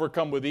not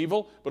overcome with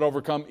evil, but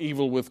overcome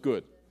evil with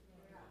good.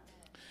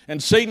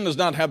 And Satan does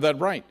not have that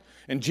right.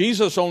 And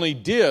Jesus only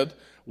did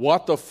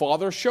what the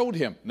Father showed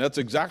him. And that's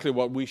exactly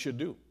what we should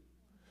do.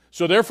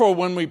 So therefore,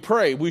 when we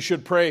pray, we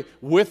should pray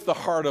with the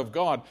heart of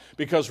God,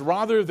 because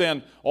rather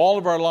than all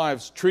of our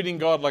lives treating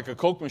God like a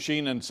Coke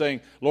machine and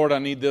saying, Lord, I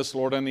need this,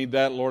 Lord, I need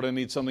that, Lord, I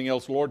need something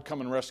else, Lord,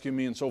 come and rescue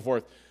me, and so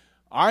forth.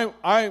 I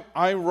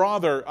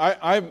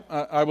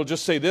will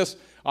just say this,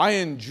 I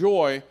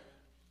enjoy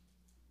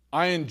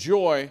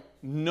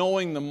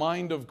knowing the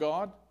mind of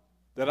God,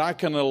 that I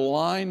can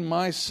align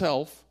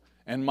myself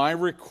and my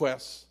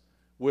requests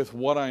with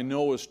what I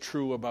know is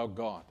true about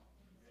God.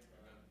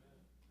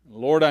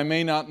 Lord, I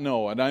may not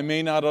know, and I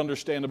may not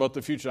understand about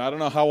the future. I don't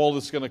know how all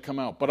this is going to come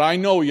out, but I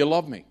know you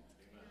love me.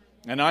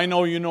 And I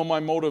know you know my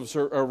motives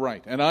are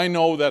right. And I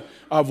know that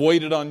I've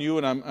waited on you,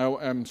 and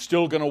I'm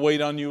still going to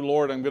wait on you,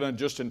 Lord. I'm going to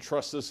just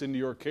entrust this into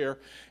your care,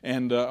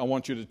 and I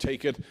want you to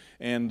take it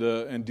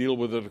and deal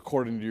with it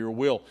according to your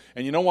will.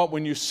 And you know what?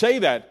 When you say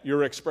that,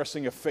 you're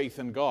expressing a faith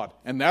in God.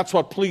 And that's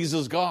what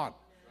pleases God,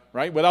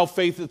 right? Without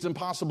faith, it's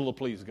impossible to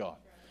please God.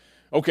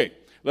 Okay,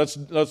 let's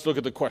look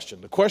at the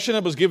question. The question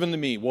that was given to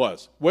me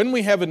was, when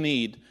we have a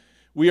need,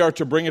 we are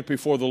to bring it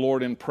before the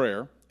Lord in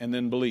prayer and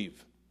then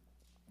believe.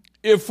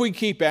 If we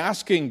keep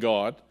asking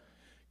God,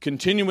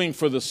 continuing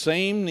for the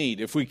same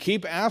need, if we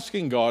keep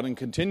asking God and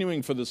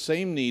continuing for the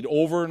same need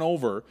over and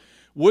over,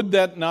 would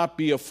that not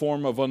be a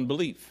form of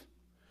unbelief?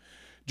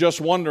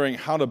 Just wondering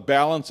how to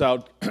balance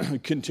out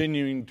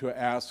continuing to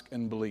ask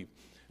and believe.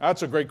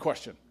 That's a great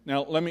question.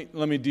 Now, let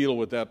me deal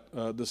with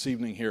that this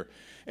evening here.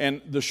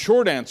 And the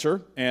short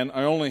answer, and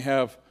I only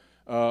have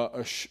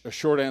a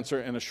short answer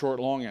and a short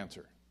long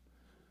answer.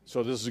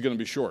 So this is going to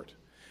be short.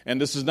 And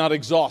this is not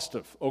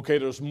exhaustive. Okay,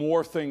 there's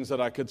more things that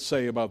I could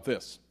say about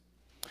this.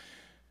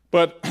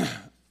 But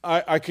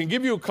I can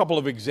give you a couple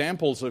of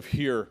examples of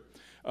here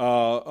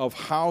of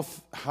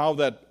how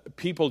that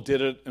people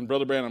did it, and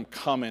Brother Branham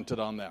commented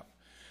on that.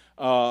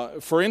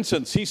 For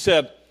instance, he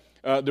said,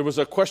 there was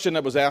a question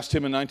that was asked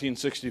him in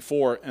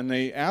 1964, and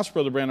they asked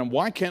Brother Branham,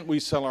 why can't we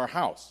sell our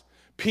house?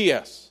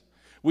 P.S.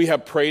 We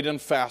have prayed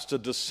and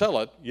fasted to sell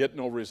it, yet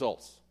no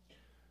results.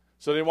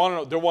 So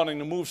they're wanting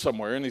to move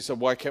somewhere, and he said,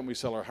 why can't we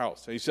sell our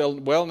house? And he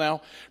said, well,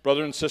 now,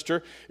 brother and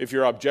sister, if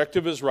your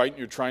objective is right and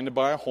you're trying to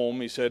buy a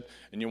home, he said,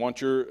 and you want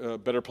your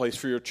better place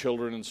for your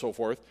children and so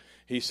forth,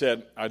 he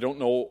said, I don't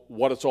know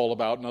what it's all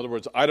about. In other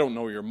words, I don't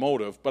know your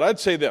motive. But I'd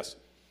say this.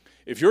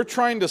 If you're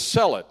trying to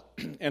sell it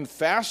and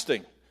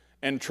fasting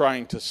and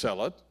trying to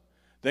sell it,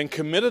 then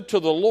commit it to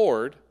the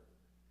Lord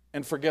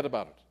and forget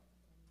about it.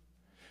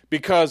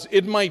 Because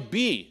it might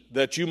be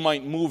that you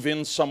might move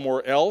in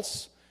somewhere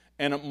else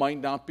and it might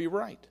not be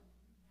right.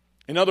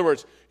 In other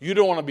words, you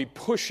don't want to be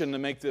pushing to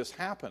make this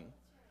happen.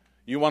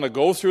 You want to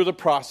go through the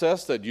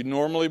process that you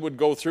normally would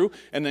go through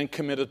and then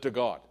commit it to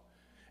God.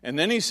 And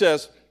then he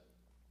says,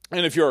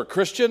 and if you're a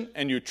Christian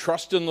and you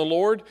trust in the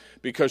Lord,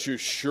 because you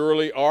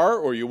surely are,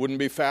 or you wouldn't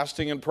be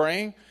fasting and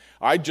praying,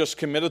 I just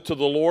commit it to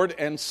the Lord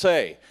and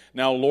say,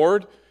 now,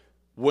 Lord,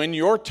 when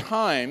your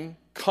time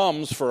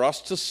comes for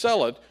us to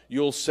sell it,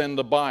 you'll send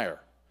a buyer.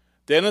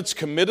 Then it's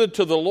committed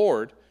to the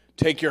Lord.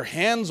 Take your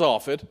hands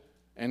off it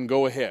and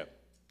go ahead.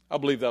 I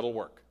believe that'll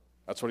work.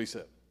 That's what he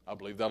said. I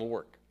believe that'll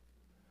work.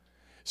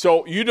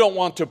 So you don't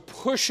want to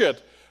push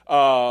it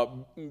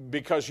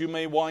because you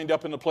may wind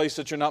up in a place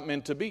that you're not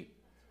meant to be.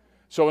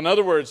 So in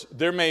other words,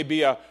 there may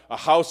be a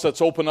house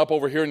that's open up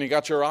over here and you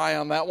got your eye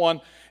on that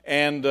one,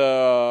 and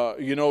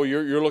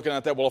you're looking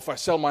at that. Well, if I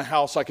sell my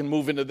house, I can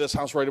move into this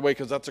house right away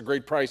because that's a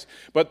great price.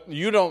 But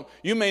you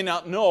may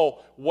not know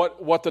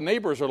what the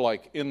neighbors are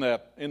like in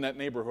that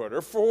neighborhood,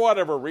 or for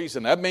whatever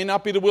reason. That may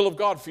not be the will of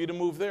God for you to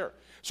move there.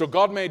 So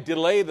God may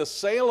delay the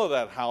sale of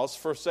that house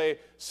for, say,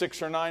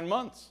 6 or 9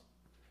 months.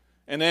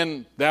 And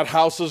then that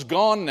house is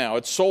gone now.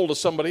 It's sold to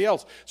somebody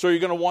else. So you're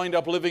going to wind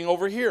up living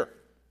over here.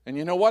 And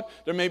you know what?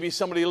 There may be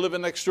somebody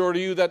living next door to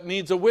you that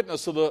needs a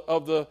witness of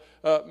the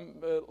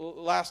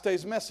last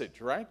day's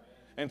message, right?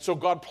 And so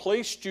God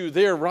placed you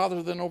there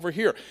rather than over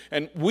here.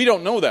 And we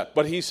don't know that.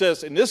 But he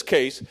says, in this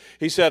case,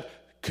 he said,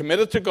 commit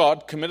it to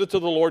God, commit it to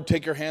the Lord,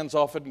 take your hands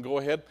off it and go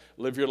ahead,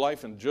 live your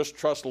life, and just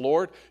trust the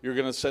Lord. You're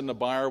going to send a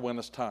buyer when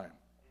it's time.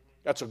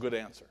 That's a good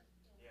answer.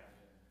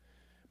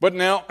 But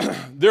now,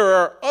 there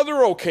are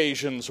other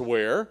occasions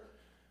where,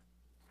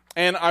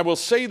 and I will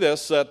say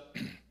this, that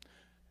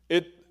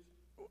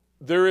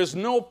there is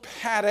no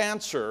pat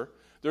answer.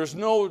 There's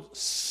no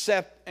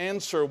set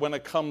answer when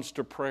it comes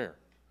to prayer.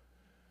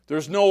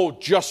 There's no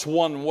just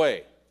one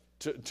way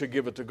to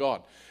give it to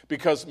God.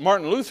 Because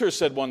Martin Luther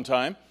said one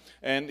time,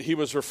 and he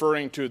was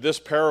referring to this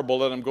parable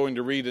that I'm going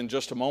to read in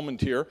just a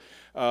moment here,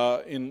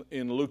 in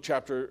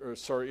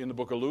the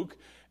book of Luke.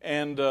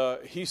 And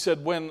he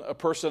said when a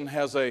person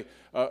has a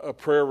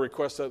prayer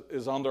request that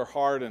is on their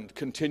heart and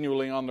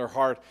continually on their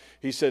heart,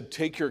 he said,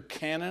 take your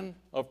cannon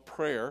of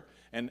prayer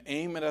and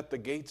aim it at the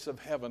gates of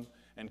heaven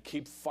and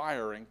keep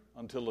firing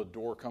until the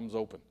door comes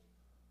open.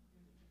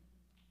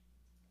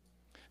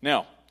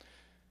 Now,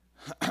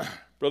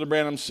 Brother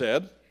Branham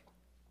said,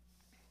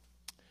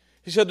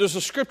 there's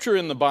a scripture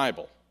in the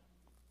Bible.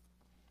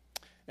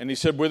 And he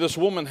said, where this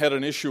woman had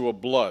an issue of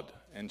blood,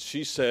 and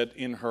she said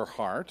in her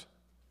heart,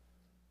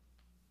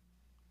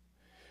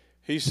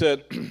 she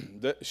said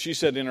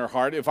in her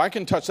heart, if I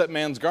can touch that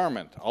man's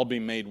garment, I'll be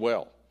made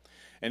well.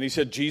 And he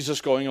said,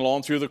 Jesus going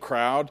along through the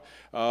crowd,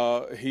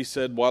 he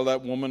said, while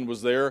that woman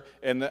was there,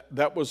 and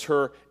that was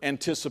her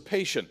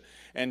anticipation.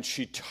 And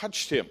she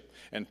touched him,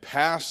 and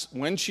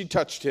when she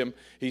touched him,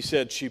 he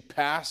said she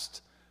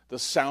passed the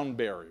sound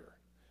barrier.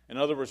 In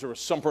other words, there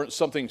was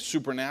something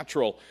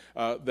supernatural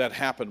that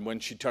happened when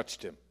she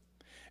touched him.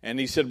 And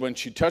he said when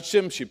she touched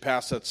him, she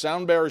passed that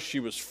sound barrier. She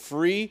was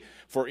free,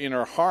 for in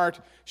her heart,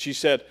 she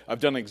said, I've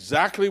done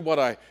exactly what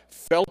I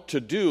felt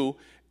to do,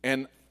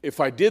 and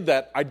if I did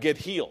that, I'd get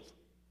healed.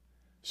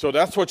 So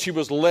that's what she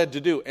was led to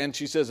do. And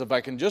she says, if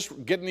I can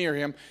just get near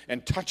him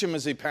and touch him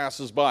as he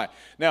passes by.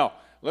 Now,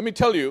 let me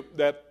tell you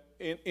that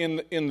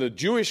in the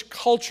Jewish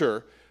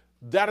culture,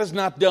 that is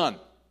not done.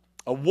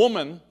 A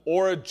woman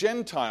or a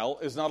Gentile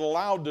is not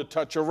allowed to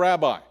touch a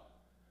rabbi.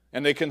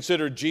 And they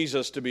considered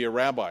Jesus to be a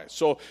rabbi.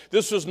 So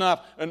this was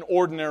not an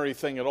ordinary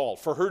thing at all.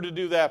 For her to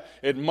do that,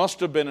 it must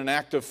have been an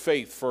act of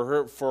faith for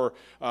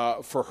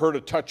her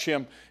to touch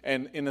him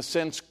and, in a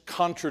sense,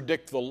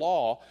 contradict the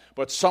law.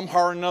 But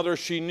somehow or another,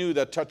 she knew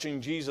that touching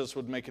Jesus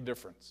would make a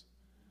difference.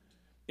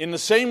 In the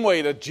same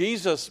way that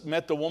Jesus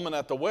met the woman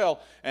at the well,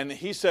 and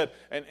he said,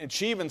 and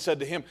she even said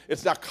to him,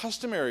 it's not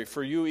customary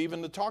for you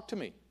even to talk to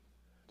me.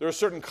 There are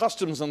certain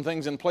customs and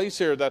things in place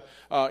here that,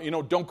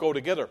 don't go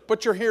together.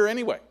 But you're here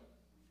anyway.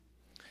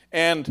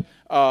 And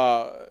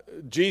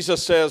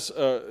Jesus says,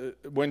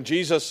 when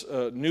Jesus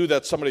knew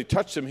that somebody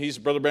touched him,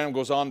 Brother Branham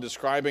goes on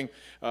describing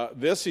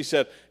this. He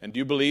said, and do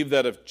you believe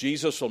that if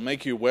Jesus will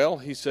make you well,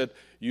 he said,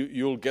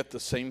 you'll get the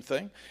same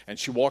thing? And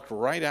she walked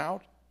right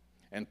out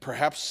and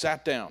perhaps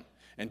sat down.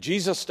 And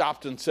Jesus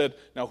stopped and said,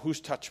 now who's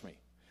touched me?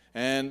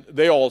 And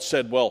they all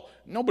said, well,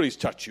 nobody's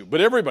touched you,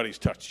 but everybody's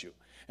touched you.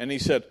 And he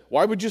said,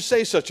 why would you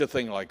say such a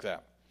thing like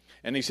that?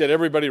 And he said,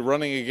 everybody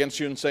running against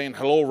you and saying,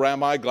 hello,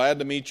 Rabbi, glad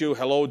to meet you.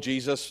 Hello,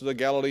 Jesus, the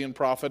Galilean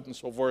prophet, and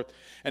so forth.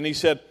 And he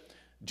said,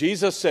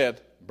 Jesus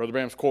said, Brother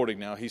Branham's quoting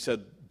now, he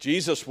said,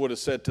 Jesus would have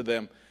said to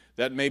them,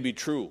 that may be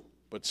true,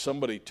 but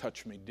somebody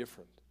touched me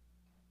different.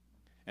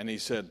 And he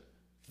said,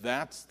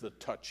 that's the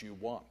touch you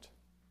want.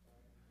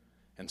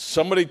 And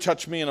somebody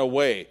touched me in a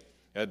way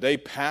that they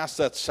passed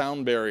that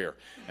sound barrier,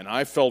 and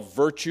I felt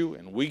virtue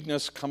and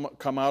weakness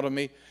come out of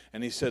me.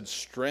 And he said,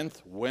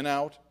 strength went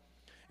out.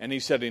 And he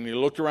said, and he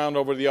looked around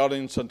over the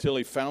audience until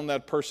he found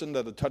that person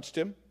that had touched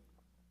him,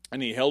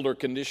 and he held her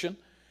condition,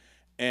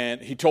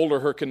 and he told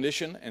her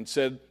condition and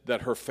said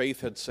that her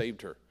faith had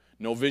saved her.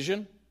 No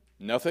vision,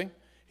 nothing.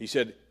 He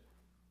said,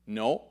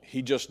 no,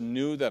 he just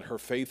knew that her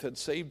faith had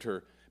saved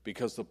her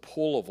because the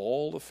pull of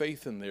all the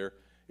faith in there,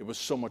 it was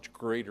so much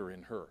greater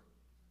in her.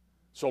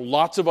 So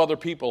lots of other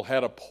people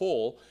had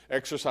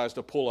exercised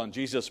a pull on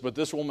Jesus, but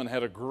this woman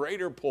had a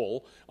greater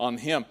pull on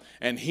him.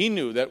 And he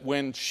knew that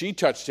when she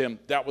touched him,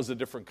 that was a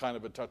different kind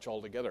of a touch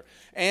altogether.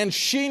 And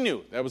she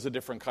knew that was a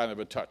different kind of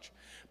a touch.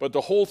 But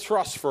the whole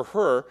thrust for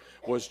her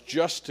was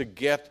just to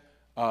get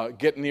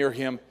near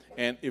him,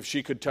 and if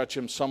she could touch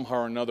him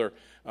somehow or another,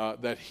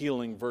 that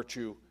healing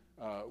virtue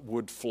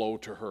would flow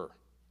to her.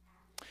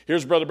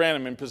 Here's Brother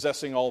Branham in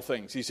Possessing All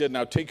Things. He said,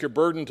 now take your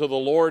burden to the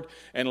Lord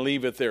and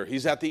leave it there.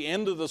 He's at the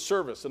end of the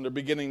service and they're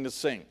beginning to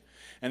sing.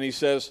 And he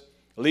says,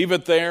 leave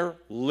it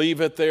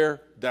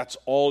there, that's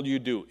all you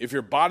do. If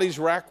your body's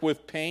racked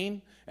with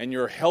pain and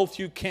your health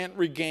you can't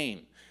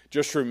regain,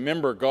 just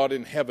remember God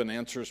in heaven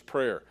answers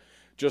prayer.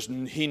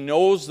 He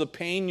knows the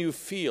pain you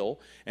feel,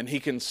 and he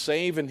can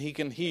save and he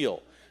can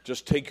heal.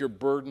 Just take your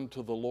burden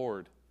to the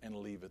Lord and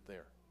leave it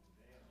there.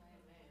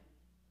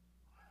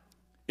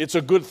 It's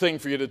a good thing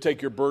for you to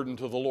take your burden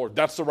to the Lord.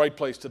 That's the right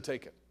place to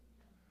take it.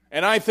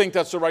 And I think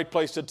that's the right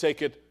place to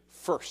take it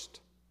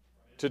first,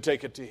 to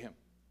take it to him.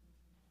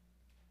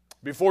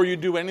 Before you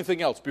do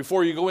anything else,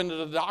 before you go into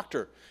the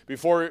doctor,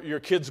 before your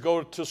kids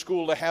go to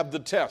school to have the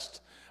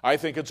test, I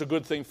think it's a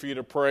good thing for you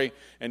to pray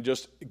and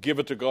just give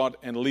it to God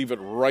and leave it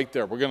right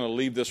there. We're going to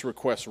leave this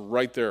request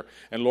right there.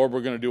 And Lord,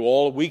 we're going to do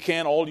all we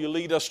can, all you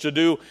lead us to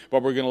do,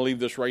 but we're going to leave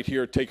this right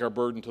here, take our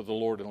burden to the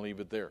Lord and leave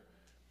it there.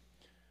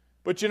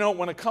 But you know,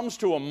 when it comes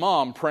to a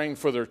mom praying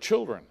for their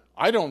children,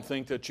 I don't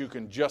think that you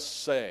can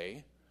just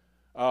say,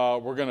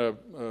 we're going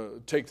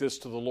to take this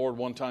to the Lord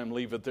one time,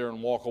 leave it there,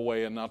 and walk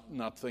away and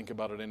not think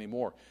about it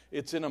anymore.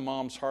 It's in a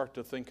mom's heart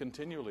to think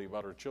continually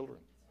about her children.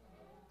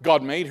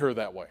 God made her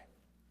that way.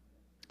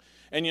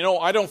 And you know,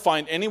 I don't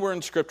find anywhere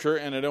in Scripture,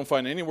 and I don't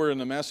find anywhere in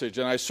the message,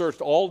 and I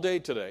searched all day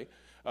today,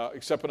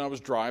 except when I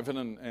was driving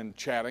and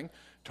chatting,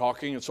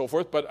 talking and so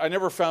forth, but I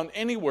never found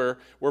anywhere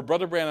where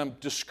Brother Branham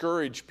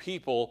discouraged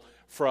people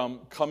from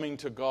coming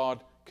to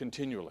God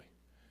continually.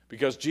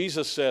 Because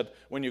Jesus said,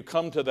 when you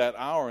come to that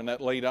hour, and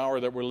that late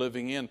hour that we're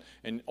living in,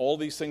 and all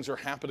these things are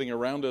happening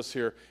around us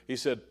here, he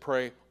said,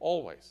 pray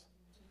always.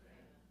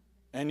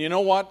 And you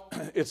know what?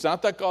 It's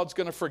not that God's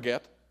going to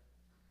forget,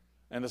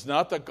 and it's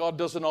not that God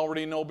doesn't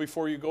already know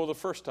before you go the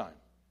first time.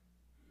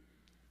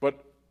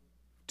 But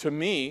to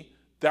me,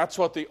 that's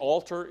what the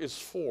altar is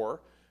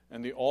for,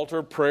 and the altar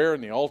of prayer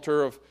and the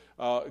altar of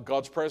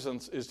God's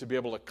presence is to be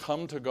able to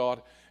come to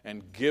God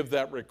and give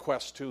that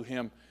request to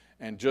him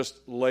and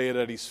just lay it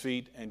at his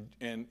feet.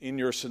 And in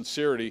your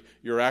sincerity,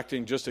 you're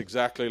acting just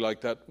exactly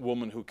like that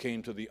woman who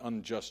came to the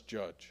unjust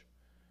judge.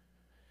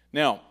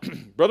 Now,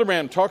 Brother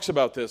Branham talks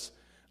about this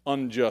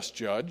unjust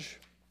judge,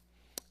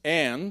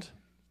 and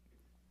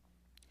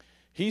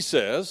he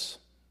says,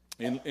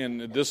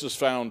 and this is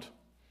found,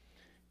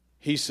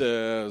 he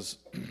says,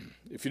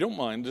 if you don't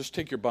mind, just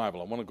take your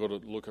Bible. I want to go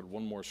to look at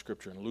one more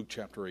scripture in Luke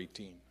chapter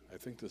 18. I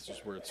think this is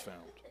where it's found.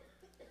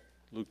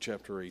 Luke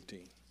chapter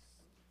 18.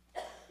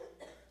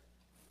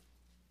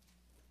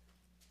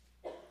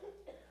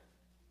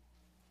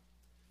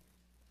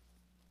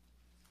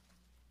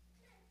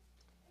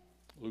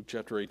 Luke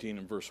chapter 18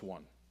 and verse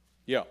 1.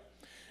 Yeah.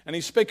 And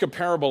he spake a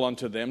parable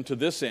unto them to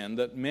this end,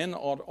 that men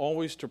ought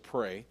always to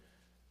pray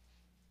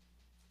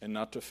and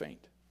not to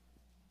faint,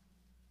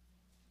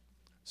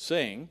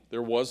 saying,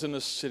 there was in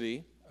a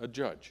city a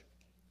judge,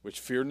 which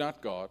feared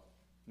not God,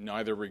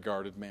 neither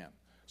regarded man.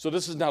 So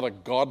this is not a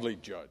godly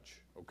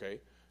judge,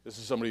 okay? This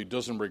is somebody who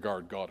doesn't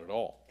regard God at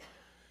all.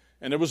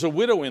 And there was a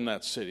widow in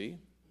that city,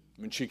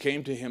 when she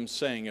came to him,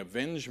 saying,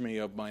 avenge me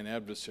of mine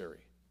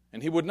adversary.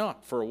 And he would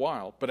not for a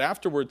while. But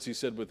afterwards he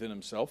said within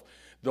himself,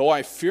 though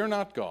I fear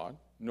not God,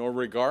 nor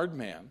regard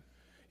man,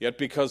 yet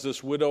because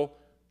this widow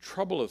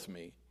troubleth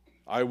me,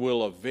 I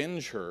will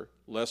avenge her,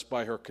 lest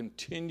by her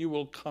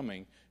continual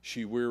coming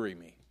she weary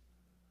me.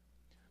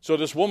 So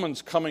this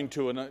woman's coming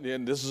to,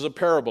 and this is a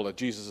parable that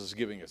Jesus is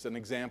giving us, an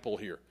example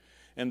here.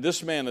 And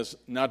this man is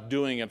not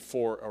doing it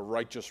for a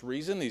righteous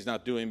reason. He's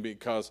not doing it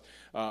because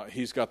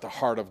he's got the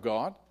heart of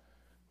God.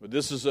 But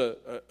this is a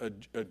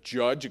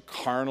judge, a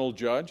carnal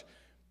judge,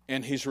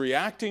 and he's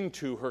reacting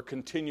to her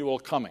continual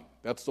coming.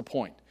 That's the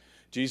point.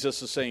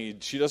 Jesus is saying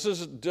she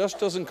just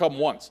doesn't come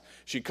once.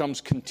 She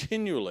comes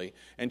continually,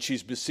 and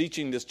she's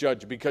beseeching this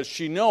judge because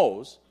she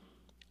knows,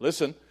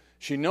 listen,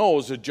 she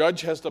knows the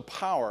judge has the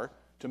power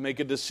to make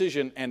a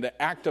decision and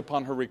to act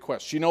upon her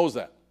request. She knows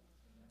that.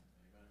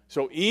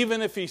 So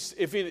even if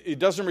he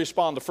doesn't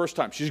respond the first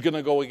time, she's going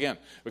to go again.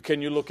 But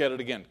can you look at it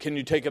again? Can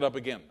you take it up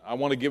again? I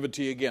want to give it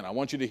to you again. I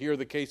want you to hear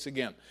the case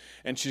again.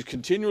 And she's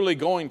continually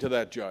going to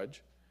that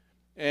judge.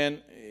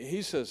 And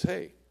he says,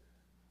 hey,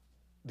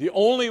 the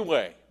only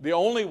way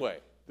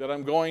that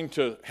I'm going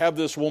to have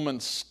this woman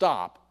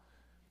stop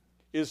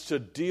is to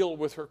deal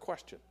with her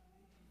question.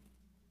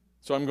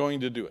 So I'm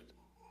going to do it.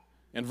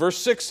 And verse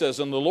 6 says,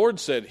 and the Lord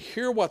said,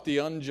 hear what the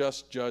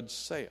unjust judge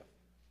saith.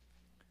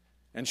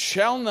 And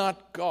shall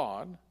not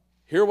God,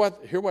 hear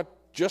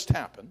what just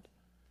happened,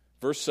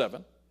 verse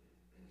 7,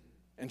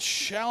 and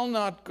shall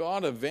not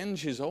God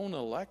avenge his own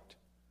elect,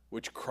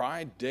 which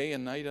cry day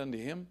and night unto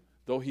him,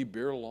 though he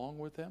bear long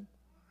with them?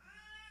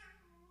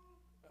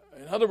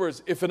 In other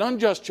words, if an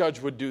unjust judge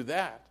would do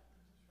that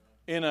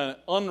in an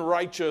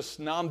unrighteous,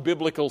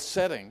 non-biblical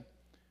setting,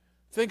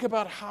 think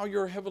about how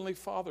your heavenly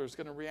Father is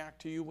going to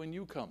react to you when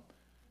you come.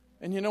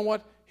 And you know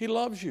what? He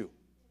loves you.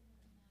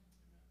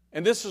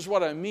 And this is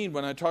what I mean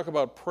when I talk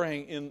about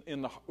praying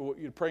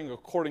praying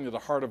according to the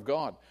heart of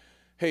God.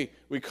 Hey,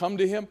 we come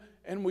to him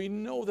and we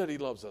know that he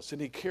loves us and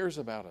he cares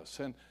about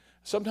us. And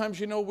sometimes,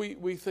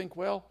 we think,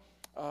 well,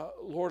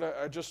 Lord,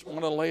 I just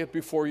want to lay it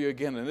before you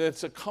again. And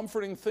it's a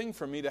comforting thing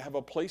for me to have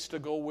a place to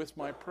go with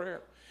my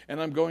prayer. And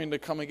I'm going to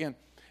come again.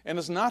 And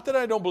it's not that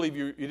I don't believe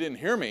you didn't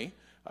hear me.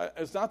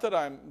 It's not that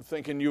I'm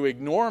thinking you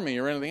ignore me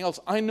or anything else.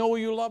 I know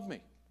you love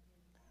me.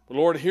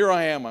 Lord, here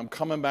I am. I'm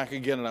coming back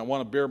again, and I want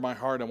to bare my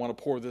heart. I want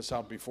to pour this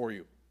out before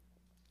you.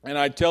 And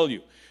I tell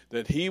you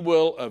that he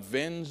will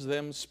avenge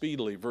them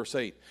speedily. Verse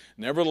 8,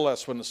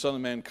 nevertheless, when the Son of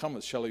Man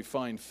cometh, shall he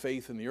find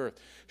faith in the earth?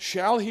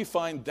 Shall he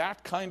find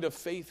that kind of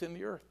faith in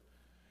the earth?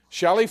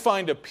 Shall he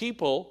find a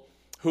people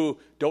who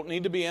don't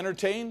need to be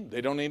entertained?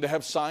 They don't need to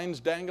have signs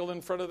dangled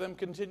in front of them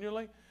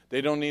continually? They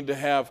don't need to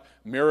have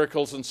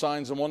miracles and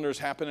signs and wonders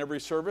happen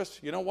every service?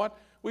 You know what?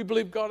 We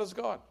believe God is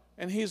God.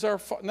 And he's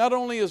not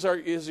only is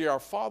he our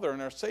Father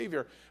and our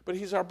Savior, but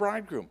he's our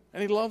bridegroom,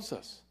 and he loves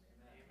us.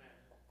 Amen.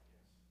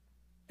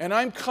 And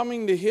I'm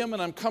coming to him,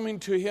 and I'm coming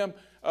to him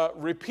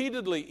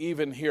repeatedly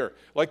even here.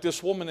 Like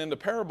this woman in the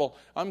parable,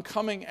 I'm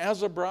coming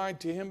as a bride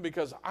to him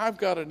because I've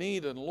got a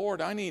need, and Lord,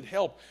 I need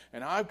help.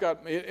 And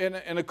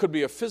and it could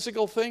be a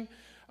physical thing.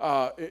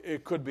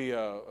 It could be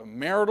a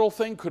marital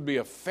thing, could be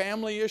a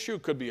family issue,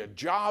 could be a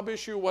job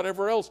issue,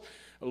 whatever else.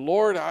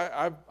 Lord,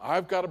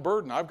 I've got a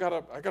burden. I've got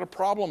a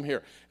problem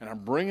here, and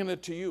I'm bringing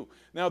it to you.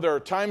 Now, there are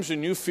times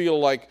when you feel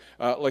like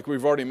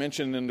we've already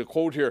mentioned in the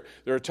quote here,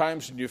 there are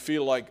times when you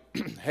feel like,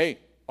 hey,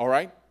 all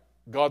right,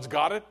 God's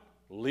got it.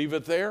 Leave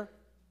it there,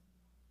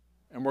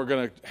 and we're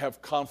going to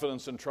have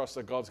confidence and trust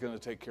that God's going to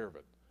take care of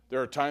it.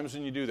 There are times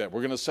when you do that. We're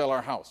going to sell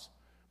our house.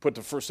 Put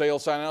the for sale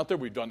sign out there.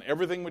 We've done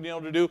everything we know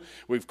to do.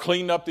 We've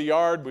cleaned up the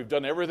yard. We've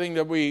done everything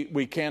that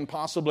we can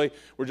possibly.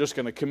 We're just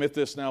going to commit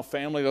this now.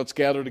 Family, let's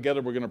gather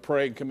together. We're going to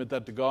pray and commit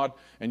that to God.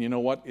 And you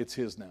know what? It's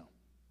his now.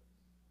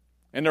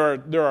 And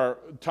there are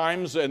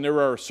times and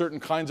there are certain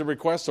kinds of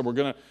requests that we're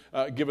going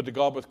to give it to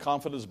God with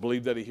confidence,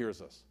 believe that he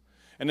hears us.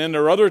 And then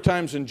there are other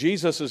times, and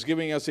Jesus is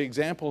giving us the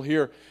example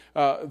here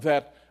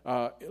that,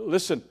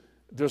 listen,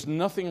 there's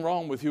nothing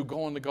wrong with you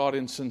going to God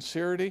in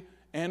sincerity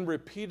and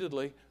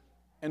repeatedly.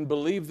 And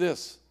believe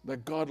this,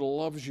 that God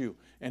loves you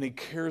and he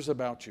cares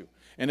about you.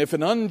 And if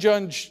an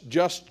unjust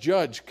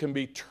judge can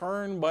be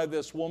turned by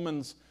this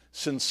woman's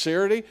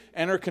sincerity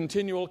and her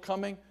continual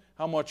coming,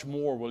 how much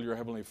more will your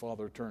Heavenly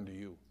Father turn to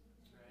you?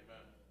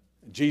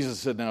 Amen. Jesus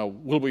said, now,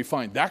 will we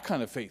find that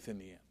kind of faith in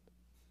the end?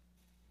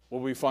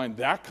 Will we find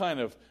that kind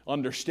of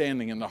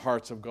understanding in the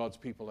hearts of God's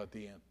people at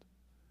the end?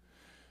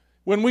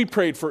 When we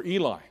prayed for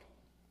Eli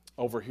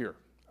over here,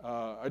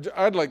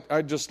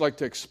 I'd just like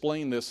to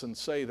explain this and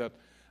say that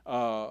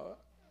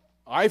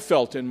I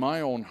felt in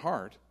my own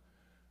heart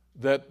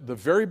that the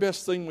very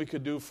best thing we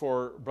could do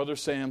for Brother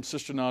Sam,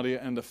 Sister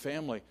Nadia, and the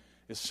family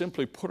is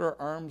simply put our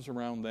arms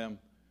around them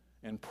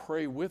and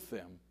pray with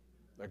them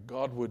that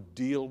God would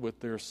deal with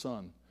their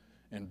son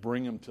and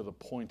bring him to the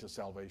point of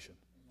salvation.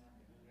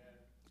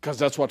 Because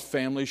that's what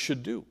families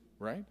should do,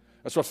 right?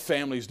 That's what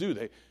families do.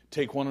 They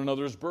take one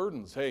another's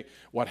burdens. Hey,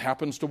 what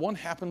happens to one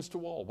happens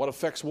to all. What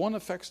affects one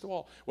affects to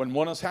all. When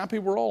one is happy,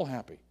 we're all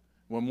happy.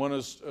 When one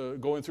is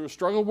going through a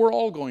struggle, we're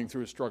all going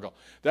through a struggle.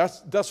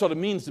 That's what it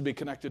means to be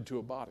connected to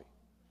a body.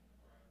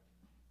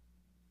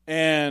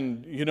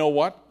 And you know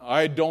what?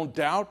 I don't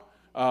doubt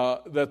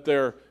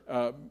that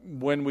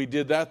when we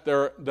did that,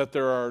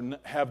 there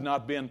have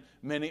not been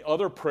many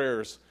other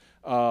prayers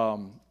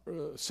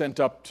sent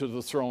up to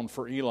the throne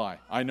for Eli.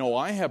 I know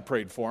I have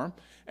prayed for him,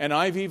 and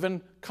I've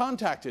even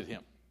contacted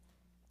him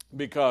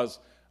because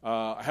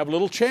I have a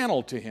little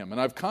channel to him,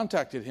 and I've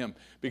contacted him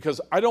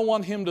because I don't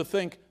want him to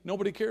think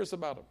nobody cares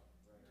about him.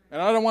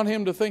 And I don't want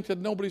him to think that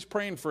nobody's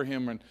praying for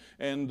him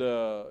and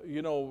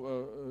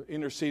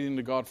interceding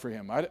to God for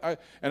him.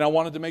 And I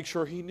wanted to make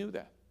sure he knew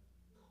that.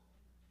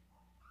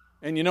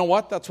 And you know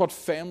what? That's what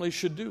families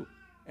should do.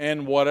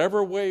 And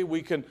whatever way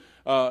we can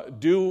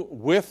do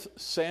with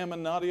Sam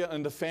and Nadia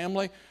and the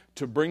family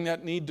to bring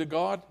that need to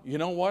God, you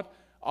know what?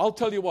 I'll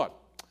tell you what.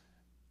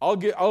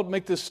 I'll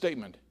make this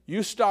statement.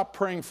 You stop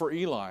praying for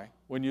Eli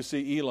when you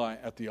see Eli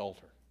at the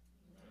altar.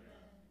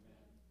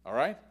 All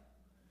right?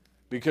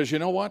 Because you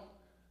know what?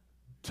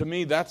 To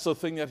me, that's the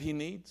thing that he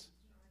needs.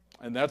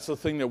 And that's the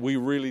thing that we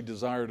really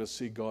desire to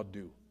see God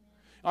do.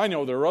 I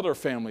know there are other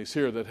families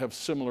here that have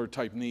similar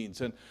type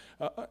needs, and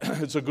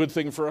it's a good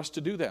thing for us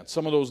to do that.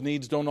 Some of those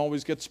needs don't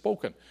always get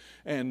spoken,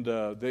 and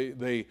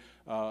they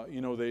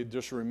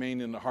just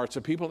remain in the hearts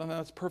of people, and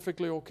that's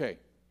perfectly okay.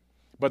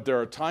 But there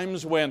are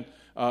times when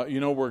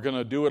we're going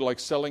to do it like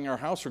selling our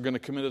house. We're going to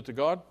commit it to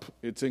God.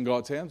 It's in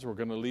God's hands. We're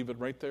going to leave it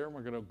right there, and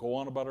we're going to go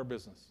on about our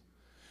business.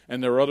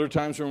 And there are other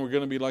times when we're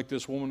going to be like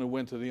this woman who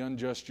went to the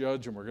unjust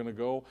judge, and we're going to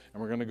go,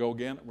 and we're going to go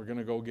again, and we're going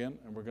to go again,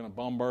 and we're going to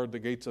bombard the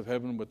gates of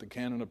heaven with the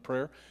cannon of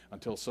prayer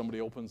until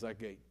somebody opens that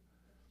gate.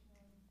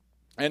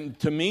 And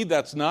to me,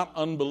 that's not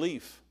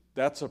unbelief.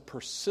 That's a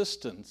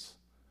persistence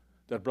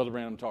that Brother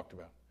Branham talked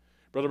about.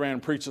 Brother Branham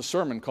preached a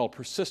sermon called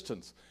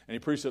Persistence, and he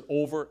preached it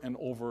over and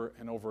over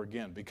and over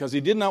again because he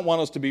did not want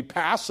us to be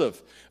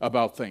passive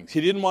about things.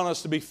 He didn't want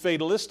us to be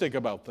fatalistic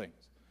about things.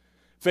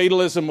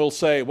 Fatalism will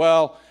say,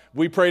 well,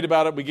 we prayed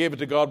about it, we gave it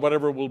to God,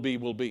 whatever will be,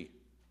 will be.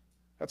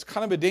 That's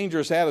kind of a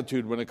dangerous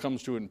attitude when it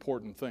comes to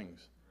important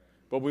things.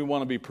 But we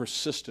want to be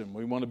persistent,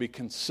 we want to be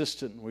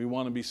consistent, we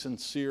want to be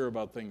sincere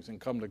about things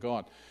and come to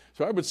God.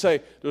 So I would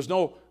say there's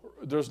no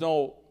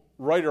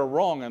right or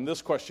wrong on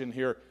this question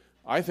here.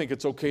 I think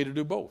it's okay to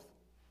do both.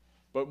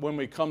 But when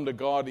we come to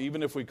God,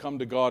 even if we come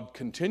to God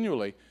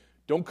continually,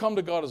 don't come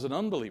to God as an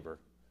unbeliever.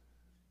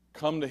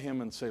 Come to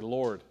Him and say,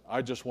 Lord,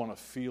 I just want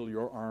to feel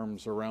your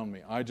arms around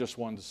me. I just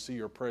want to see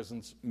your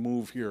presence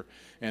move here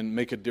and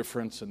make a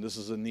difference. And this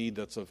is a need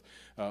that's of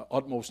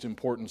utmost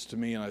importance to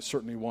me. And I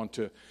certainly want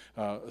to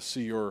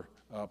see your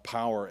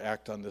power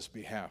act on this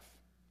behalf.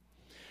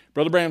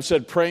 Brother Branham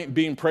said,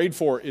 being prayed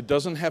for, it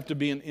doesn't have to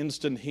be an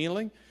instant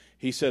healing.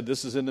 He said,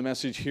 this is in the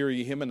message, Hear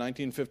Ye Him in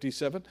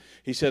 1957.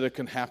 He said it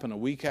can happen a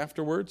week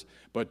afterwards,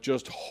 but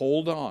just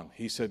hold on.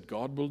 He said,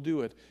 God will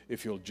do it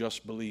if you'll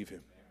just believe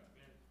Him.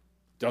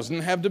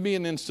 Doesn't have to be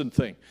an instant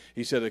thing.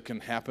 He said it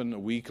can happen a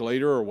week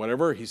later or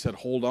whatever. He said,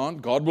 hold on.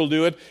 God will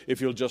do it if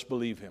you'll just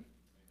believe Him.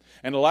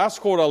 And the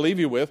last quote I'll leave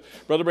you with,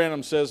 Brother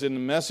Branham says in the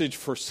message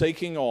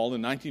Forsaking All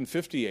in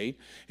 1958,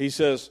 he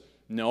says,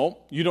 no,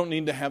 you don't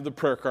need to have the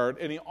prayer card.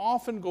 And he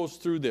often goes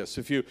through this.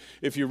 If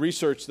you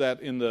research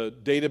that in the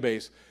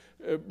database,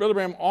 Brother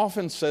Branham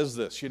often says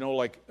this,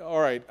 like, all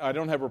right, I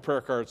don't have a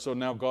prayer card, so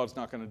now God's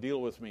not going to deal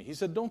with me. He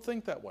said, don't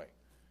think that way.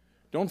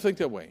 Don't think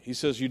that way. He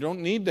says, you don't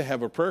need to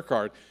have a prayer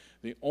card.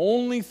 The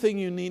only thing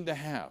you need to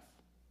have,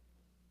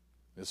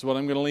 this is what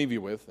I'm going to leave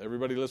you with,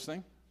 everybody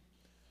listening?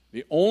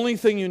 The only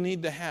thing you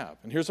need to have,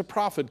 and here's a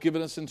prophet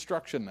giving us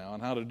instruction now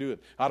on how to do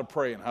it, how to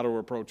pray and how to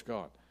approach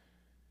God.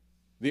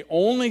 The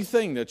only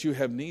thing that you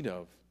have need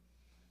of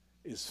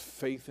is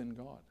faith in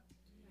God.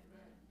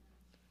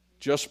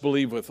 Just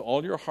believe with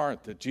all your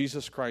heart that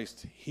Jesus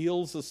Christ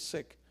heals the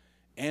sick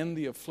and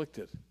the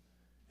afflicted,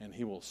 and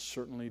He will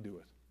certainly do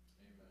it.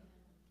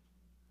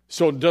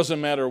 So it doesn't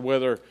matter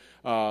whether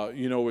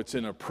it's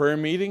in a prayer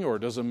meeting, or it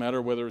doesn't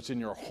matter whether it's in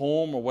your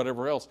home or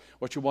whatever else.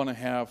 What you want to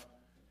have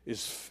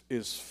is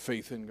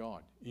faith in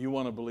God. You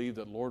want to believe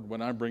that, Lord,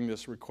 when I bring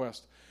this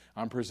request,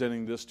 I'm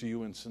presenting this to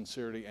you in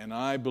sincerity, and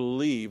I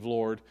believe,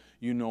 Lord,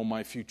 you know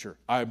my future.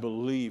 I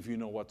believe you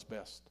know what's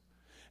best.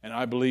 And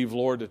I believe,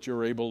 Lord, that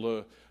you're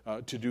able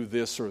to do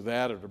this or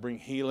that, or to bring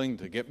healing,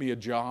 to get me a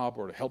job,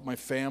 or to help my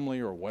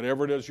family, or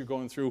whatever it is you're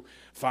going through.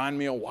 Find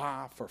me a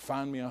wife, or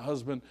find me a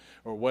husband,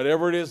 or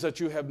whatever it is that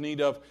you have need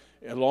of,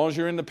 as long as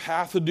you're in the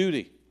path of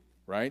duty,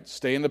 right?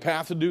 Stay in the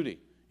path of duty.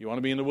 You want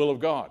to be in the will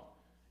of God.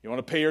 You want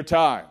to pay your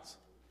tithes.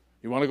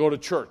 You want to go to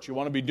church. You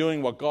want to be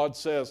doing what God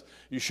says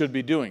you should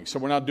be doing. So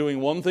we're not doing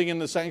one thing in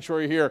the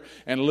sanctuary here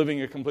and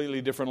living a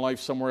completely different life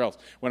somewhere else.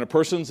 When a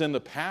person's in the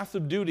path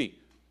of duty,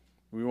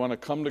 we want to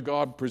come to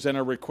God, present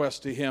our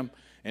request to Him,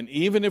 and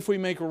even if we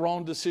make a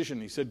wrong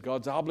decision, He said,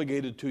 God's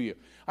obligated to you.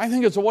 I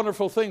think it's a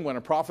wonderful thing when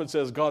a prophet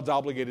says God's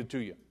obligated to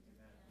you.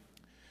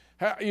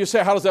 You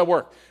say, how does that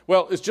work?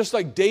 Well, it's just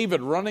like David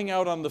running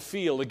out on the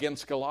field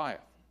against Goliath,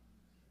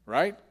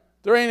 right?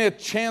 There ain't a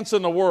chance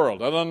in the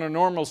world that under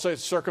normal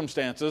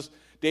circumstances,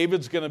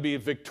 David's going to be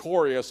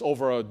victorious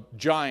over a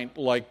giant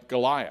like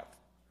Goliath.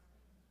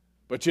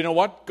 But you know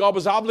what? God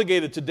was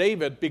obligated to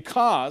David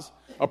because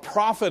a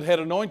prophet had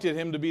anointed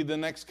him to be the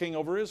next king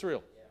over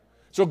Israel.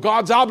 So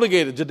God's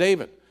obligated to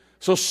David.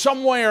 So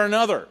some way or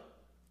another,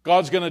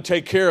 God's going to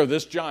take care of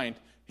this giant.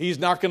 He's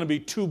not going to be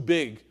too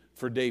big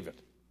for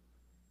David.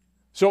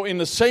 So in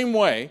the same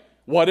way,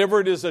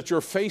 whatever it is that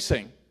you're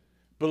facing,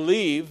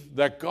 believe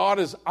that God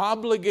is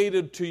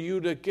obligated to you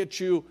to get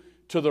you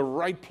to the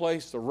right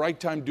place, the right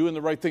time, doing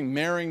the right thing,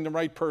 marrying the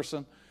right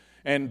person,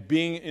 and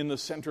being in the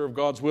center of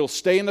God's will.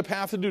 Stay in the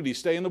path of duty.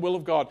 Stay in the will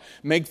of God.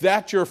 Make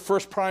that your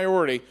first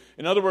priority.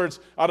 In other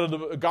words, out of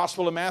the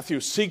Gospel of Matthew,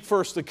 seek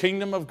first the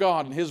kingdom of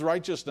God and His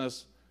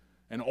righteousness,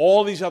 and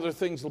all these other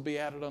things will be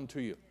added unto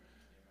you.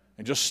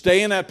 And just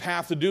stay in that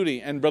path of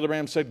duty. And Brother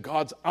Branham said,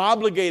 God's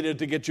obligated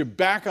to get you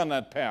back on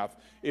that path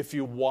if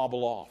you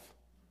wobble off.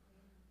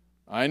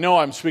 I know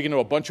I'm speaking to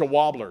a bunch of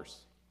wobblers,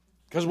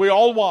 because we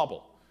all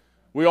wobble.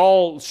 We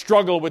all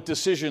struggle with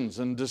decisions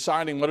and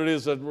deciding what it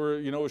is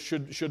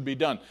that should be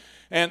done.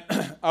 And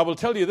I will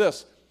tell you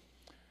this,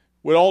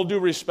 with all due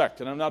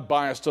respect, and I'm not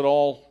biased at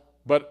all,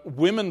 but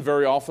women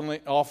very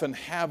often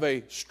have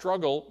a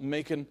struggle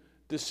making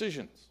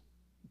decisions,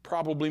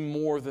 probably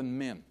more than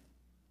men.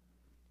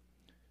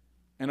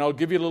 And I'll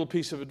give you a little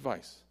piece of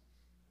advice.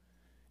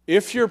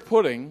 If you're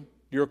putting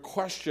your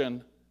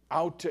question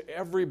out to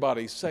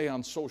everybody, say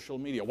on social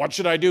media, what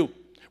should I do?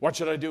 What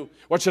should I do?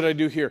 What should I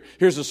do here?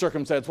 Here's the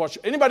circumstance.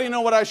 Anybody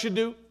know what I should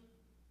do?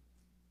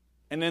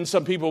 And then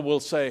some people will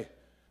say,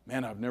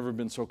 man, I've never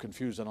been so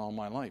confused in all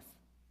my life.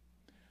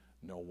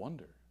 No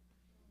wonder.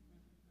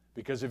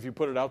 Because if you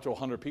put it out to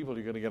 100 people,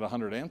 you're going to get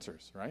 100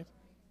 answers, right?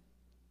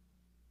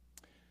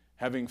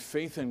 Having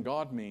faith in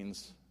God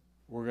means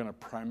we're going to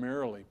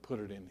primarily put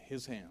it in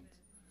His hands,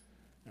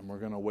 and we're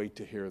going to wait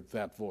to hear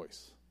that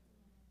voice.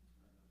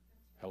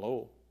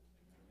 Hello?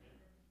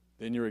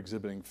 Then you're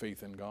exhibiting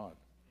faith in God.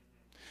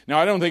 Now,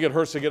 I don't think it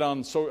hurts to get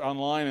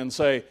online and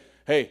say,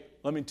 hey,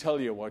 let me tell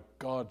you what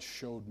God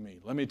showed me.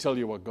 Let me tell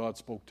you what God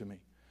spoke to me,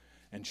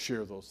 and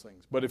share those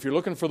things. But if you're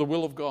looking for the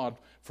will of God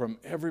from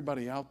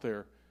everybody out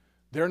there,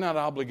 they're not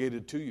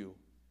obligated to you,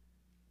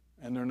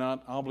 and they're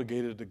not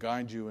obligated to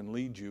guide you and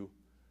lead you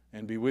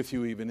and be with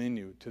you, even in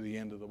you, to the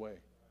end of the way.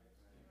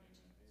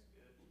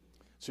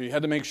 So you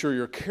had to make sure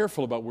you're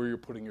careful about where you're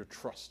putting your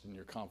trust and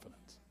your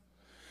confidence.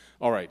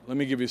 All right, let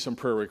me give you some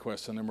prayer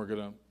requests, and then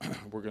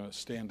we're gonna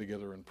stand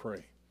together and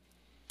pray.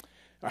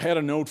 I had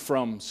a note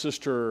from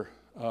Sister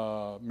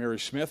Mary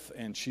Smith,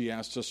 and she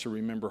asked us to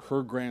remember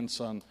her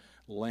grandson,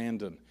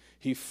 Landon.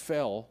 He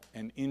fell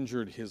and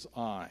injured his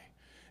eye,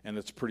 and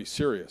it's pretty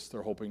serious.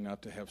 They're hoping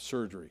not to have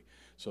surgery.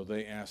 So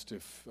they asked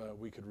if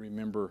we could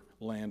remember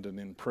Landon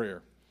in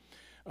prayer.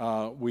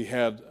 We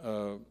have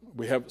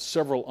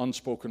several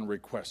unspoken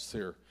requests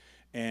here,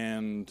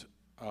 and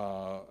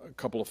a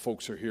couple of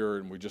folks are here,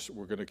 and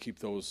we're going to keep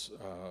those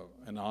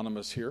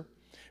anonymous here.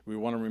 We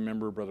want to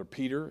remember Brother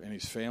Peter and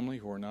his family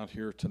who are not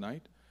here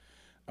tonight.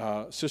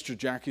 Sister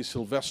Jackie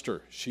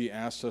Sylvester, she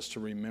asked us to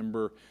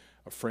remember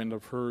a friend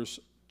of hers,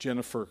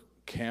 Jennifer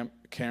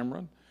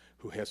Cameron,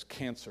 who has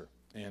cancer,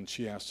 and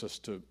she asked us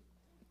to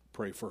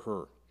pray for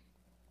her.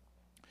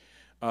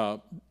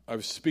 I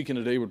was speaking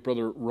today with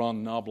Brother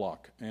Ron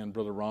Knobloch, and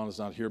Brother Ron is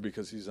not here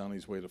because he's on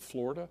his way to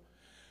Florida.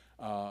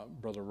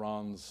 Brother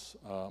Ron's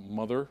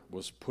mother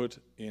was put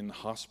in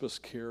hospice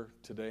care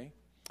today,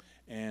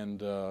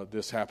 and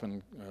this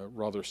happened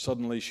rather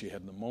suddenly. She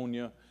had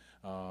pneumonia.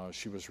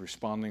 She was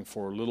responding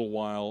for a little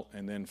while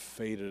and then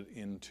faded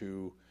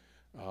into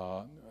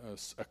a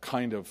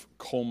kind of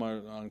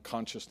coma,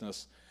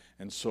 unconsciousness,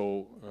 and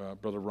so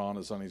Brother Ron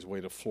is on his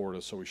way to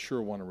Florida, so we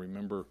sure want to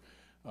remember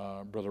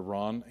Brother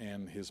Ron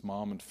and his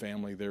mom and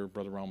family there.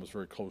 Brother Ron was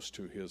very close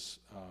to his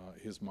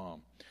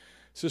mom.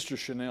 Sister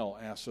Chanel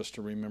asked us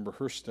to remember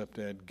her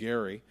stepdad,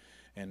 Gary,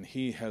 and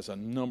he has a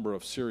number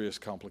of serious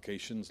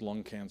complications,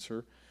 lung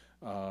cancer.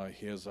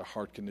 He has a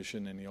heart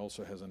condition, and he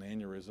also has an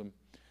aneurysm.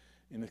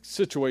 In a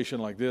situation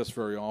like this,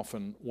 very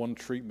often one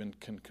treatment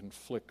can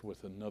conflict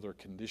with another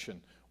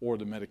condition, or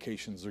the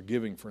medications they're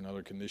giving for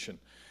another condition.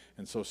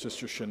 And so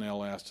Sister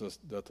Chanel asked us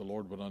that the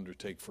Lord would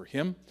undertake for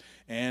him,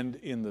 and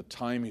in the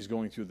time he's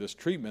going through this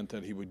treatment,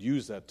 that he would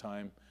use that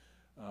time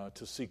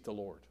to seek the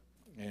Lord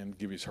and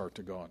give his heart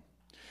to God.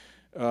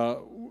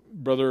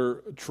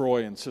 Brother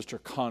Troy and Sister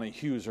Connie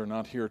Hughes are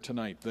not here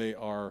tonight. They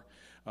are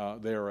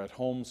at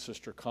home.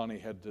 Sister Connie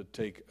had to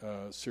take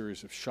a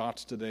series of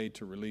shots today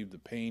to relieve the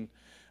pain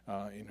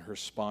in her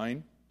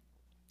spine,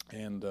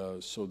 and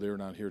so they're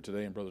not here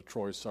today. And Brother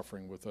Troy is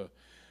suffering with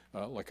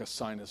like a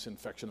sinus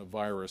infection, a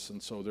virus,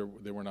 and so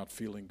they were not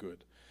feeling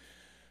good.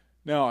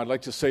 Now, I'd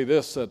like to say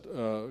this, that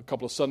a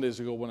couple of Sundays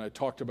ago when I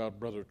talked about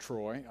Brother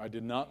Troy, I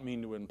did not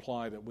mean to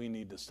imply that we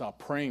need to stop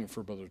praying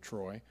for Brother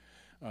Troy.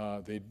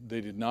 They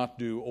did not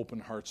do open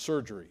heart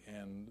surgery,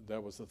 and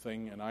that was the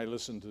thing. And I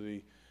listened to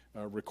the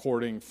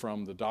recording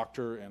from the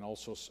doctor, and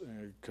also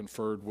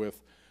conferred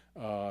with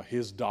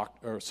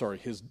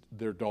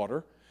their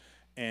daughter,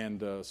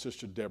 and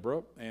Sister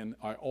Deborah. And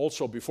I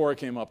also, before I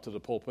came up to the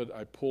pulpit,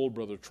 I pulled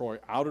Brother Troy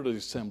out of the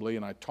assembly,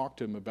 and I talked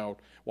to him about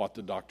what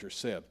the doctor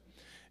said.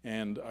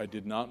 And I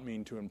did not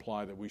mean to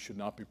imply that we should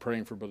not be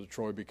praying for Brother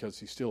Troy, because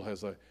he still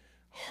has a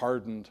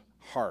hardened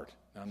heart.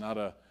 Now, not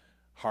a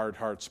hard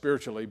heart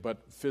spiritually,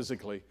 but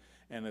physically,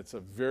 and it's a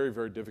very,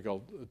 very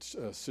difficult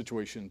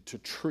situation to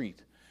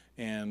treat.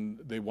 and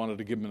they wanted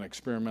to give him an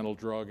experimental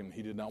drug, and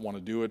he did not want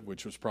to do it,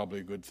 which was probably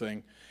a good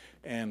thing.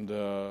 And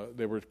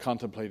they were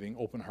contemplating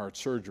open heart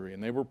surgery,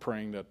 and they were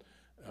praying that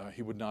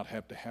he would not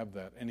have to have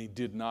that, and he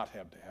did not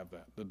have to have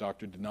that. The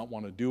doctor did not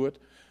want to do it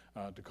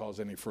to cause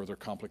any further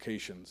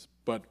complications.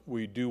 But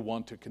we do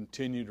want to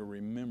continue to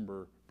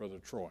remember Brother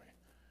Troy,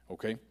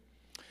 okay?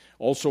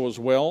 Also as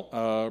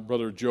well,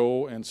 Brother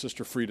Joe and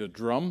Sister Frida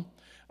Drum.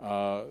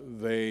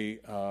 They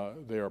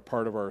are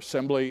part of our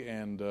assembly,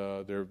 and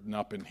they've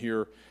not been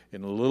here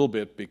in a little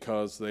bit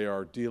because they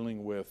are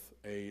dealing with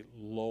a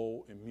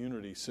low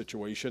immunity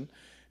situation,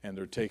 and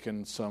they're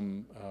taking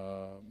some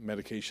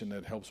medication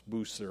that helps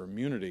boost their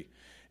immunity.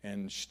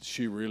 And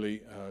she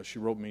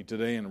wrote me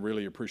today and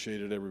really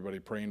appreciated everybody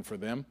praying for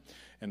them,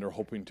 and they're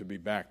hoping to be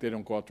back. They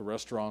don't go out to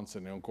restaurants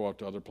and they don't go out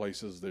to other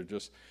places. They've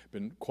just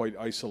been quite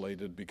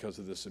isolated because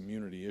of this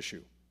immunity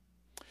issue.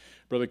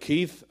 Brother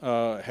Keith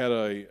had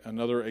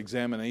another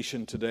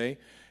examination today,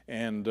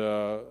 and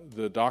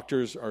the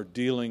doctors are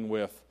dealing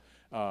with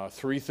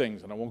 3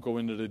 things, and I won't go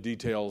into the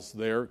details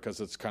there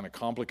because it's kind of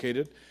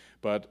complicated,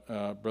 but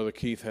Brother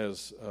Keith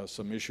has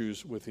some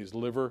issues with his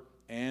liver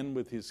and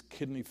with his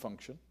kidney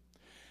function,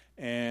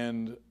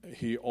 and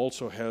he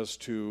also has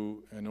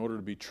to, in order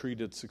to be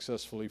treated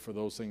successfully for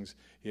those things,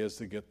 he has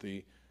to get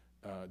the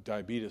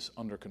diabetes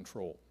under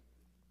control.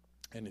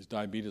 And his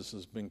diabetes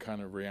has been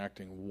kind of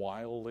reacting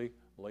wildly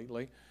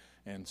lately,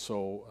 and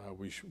so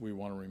we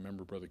want to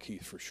remember Brother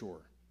Keith for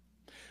sure.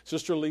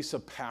 Sister Lisa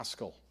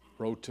Pascal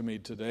wrote to me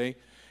today,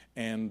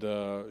 and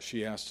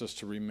she asked us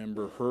to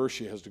remember her.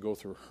 She has to go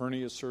through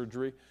hernia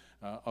surgery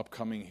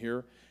upcoming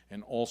here,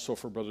 and also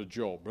for Brother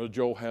Joe. Brother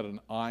Joe had an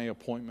eye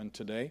appointment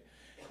today,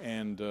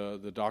 and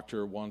the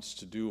doctor wants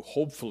to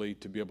hopefully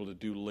to be able to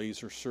do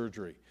laser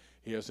surgery.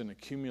 He has an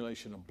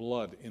accumulation of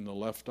blood in the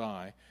left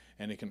eye,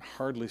 and he can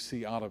hardly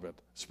see out of it,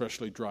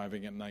 especially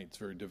driving at night. It's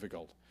very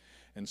difficult.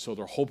 And so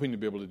they're hoping to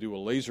be able to do a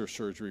laser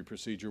surgery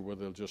procedure where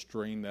they'll just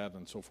drain that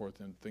and so forth,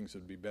 and things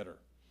would be better.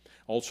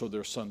 Also,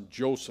 their son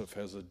Joseph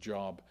has a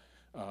job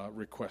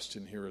request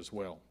in here as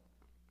well.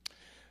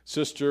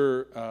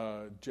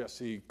 Sister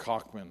Jessie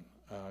Cockman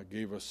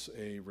gave us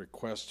a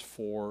request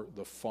for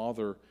the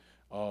father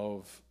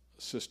of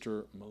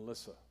Sister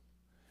Melissa,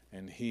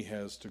 and he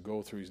has to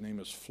go through, his name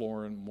is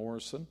Florin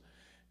Morrison,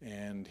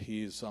 and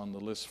he's on the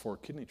list for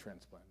kidney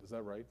transplant. Is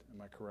that right?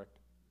 Am I correct?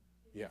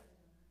 Yeah.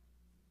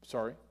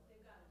 Sorry?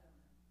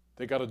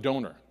 They got a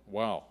donor.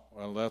 Wow.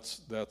 Well,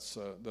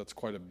 that's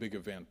quite a big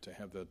event to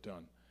have that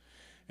done.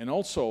 And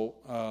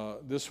also,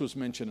 this was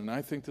mentioned, and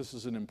I think this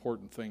is an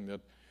important thing,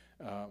 that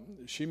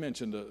she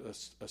mentioned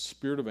a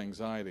spirit of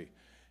anxiety,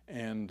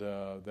 and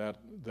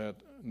that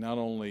not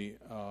only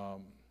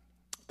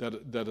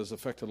that has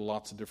affected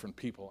lots of different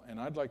people. And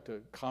I'd like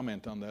to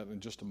comment on that in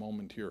just a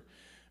moment here,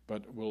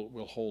 but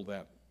we'll hold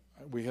that.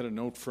 We had a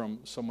note from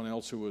someone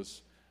else who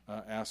was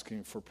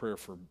asking for prayer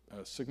for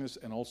sickness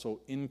and also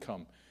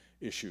income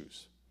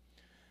issues.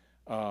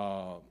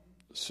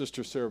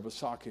 Sister Sarah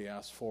Vasaki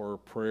asked for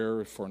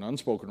prayer for an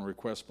unspoken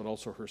request, but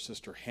also her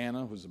sister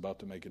Hannah, who's about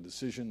to make a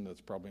decision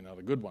that's probably not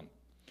a good one.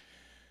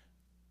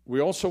 We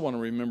also want to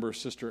remember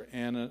Sister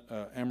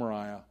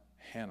Amariah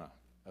Hannah.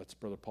 That's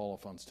Brother Paul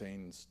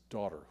Fonstaine's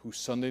daughter, who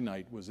Sunday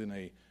night was in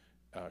a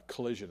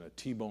collision, a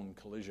T-bone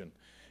collision.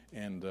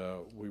 And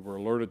we were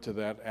alerted to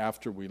that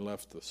after we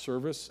left the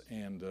service,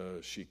 and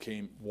she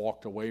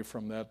walked away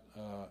from that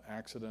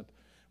accident.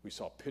 We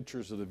saw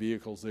pictures of the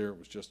vehicles there. It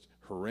was just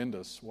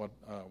horrendous what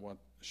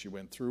she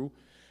went through,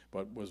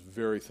 but was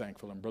very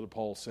thankful. And Brother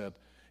Paul said,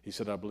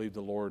 I believe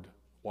the Lord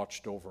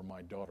watched over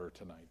my daughter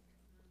tonight.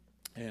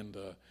 And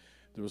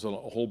there was a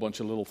whole bunch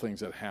of little things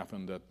that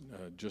happened that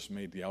just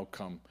made the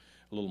outcome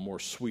a little more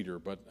sweeter,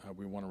 but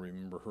we want to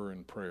remember her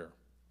in prayer.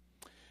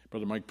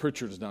 Brother Mike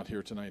Pritchard is not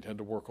here tonight, had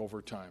to work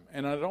overtime.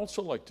 And I'd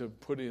also like to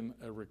put in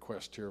a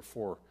request here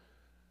for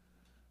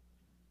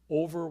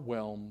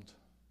overwhelmed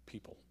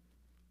people.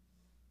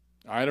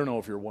 I don't know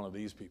if you're one of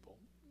these people,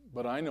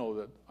 but I know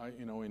that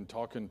in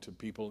talking to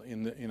people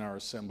in our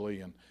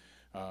assembly, and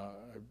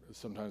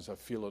sometimes I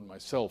feel it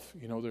myself.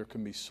 There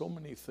can be so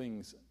many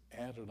things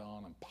added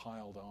on and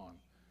piled on,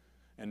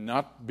 and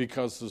not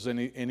because there's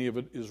any of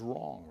it is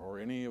wrong or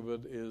any of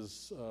it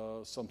is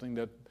something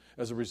that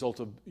as a result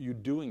of you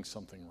doing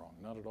something wrong.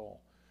 Not at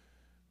all.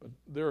 But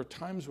there are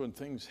times when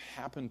things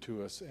happen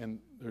to us and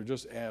they're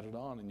just added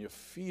on, and you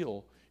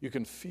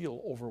can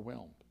feel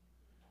overwhelmed.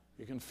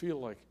 You can feel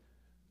like,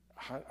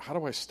 how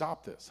do I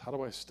stop this? How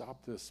do I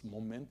stop this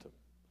momentum?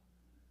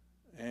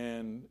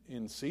 And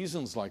in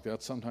seasons like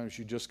that, sometimes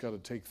you just got to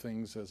take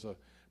things as a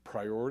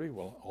priority.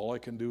 Well, all I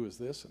can do is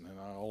this, and then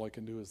all I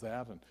can do is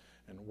that,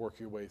 and work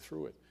your way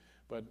through it.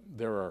 But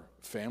there are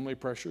family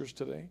pressures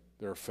today.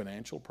 There are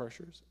financial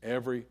pressures.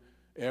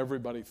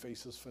 Everybody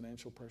faces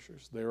financial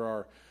pressures. There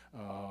are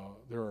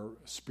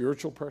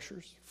spiritual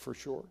pressures for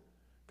sure,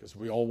 because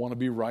we all want to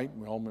be right.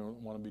 We all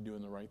want to be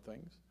doing the right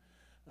things.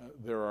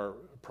 There are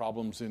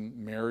problems in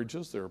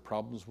marriages. There are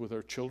problems with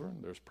our children.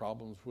 There's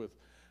problems with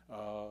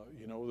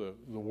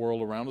the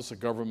world around us, the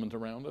government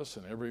around us,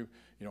 and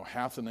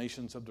half the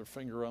nations have their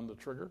finger on the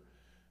trigger,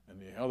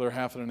 and the other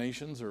half of the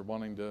nations are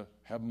wanting to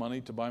have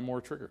money to buy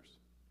more triggers.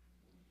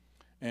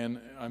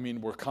 And I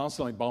mean, we're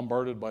constantly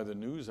bombarded by the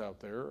news out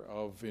there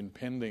of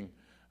impending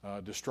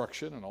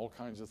destruction and all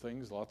kinds of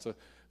things. Lots of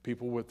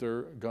people with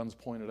their guns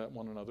pointed at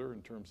one another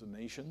in terms of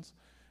nations.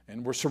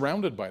 And we're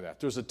surrounded by that.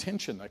 There's a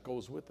tension that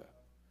goes with that.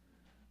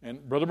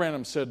 And Brother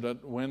Branham said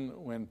that when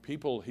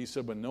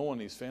Noah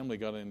and his family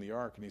got in the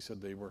ark, and he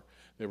said they were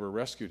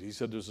rescued, he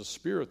said there's a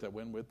spirit that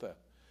went with that.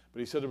 But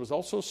he said there was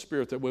also a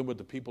spirit that went with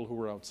the people who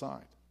were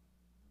outside.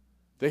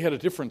 They had a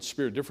different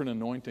spirit, different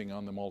anointing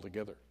on them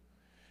altogether.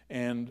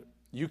 And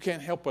you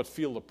can't help but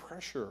feel the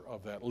pressure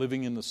of that,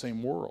 living in the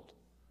same world.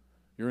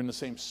 You're in the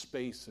same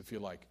space, if you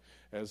like,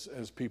 as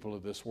people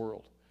of this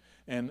world.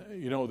 And,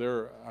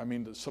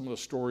 some of the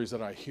stories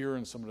that I hear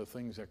and some of the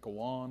things that go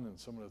on and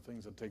some of the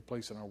things that take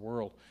place in our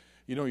world,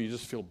 you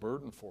just feel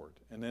burdened for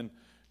it. And then,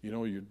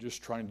 you're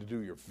just trying to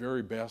do your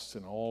very best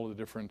in all the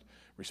different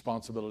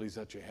responsibilities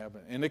that you have.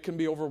 And it can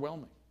be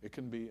overwhelming. It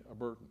can be a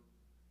burden.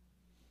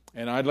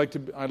 And I'd like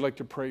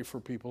to pray for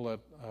people that,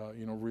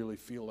 really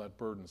feel that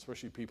burden,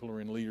 especially people who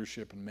are in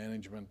leadership and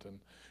management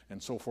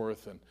and so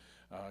forth, and,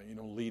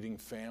 leading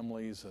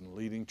families and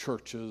leading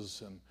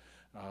churches. And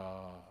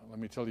let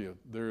me tell you,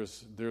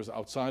 there's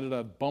outside of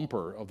that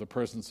bumper of the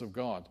presence of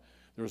God,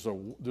 there's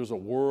a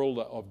world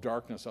of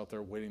darkness out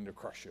there waiting to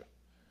crush you.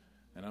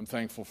 And I'm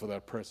thankful for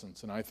that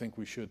presence. And I think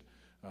we should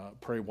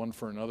pray one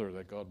for another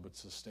that God would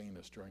sustain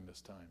us during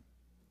this time.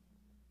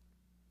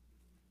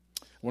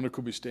 I wonder,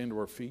 could we stand to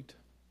our feet?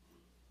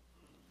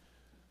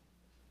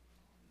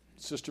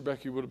 Sister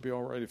Becky, would it be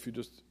all right if you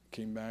just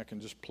came back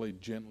and just played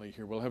gently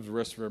here? We'll have the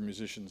rest of our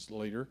musicians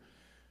later,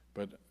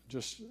 but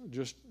just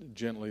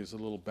gently as a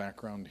little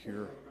background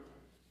here.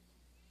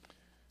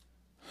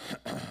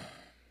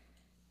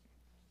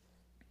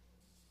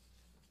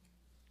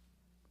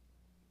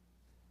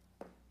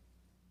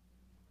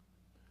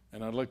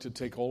 And I'd like to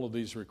take all of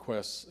these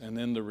requests, and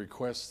then the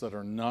requests that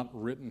are not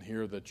written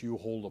here that you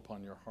hold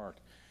upon your heart.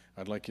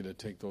 I'd like you to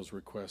take those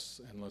requests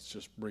and let's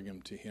just bring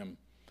them to Him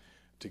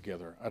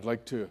together. I'd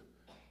like you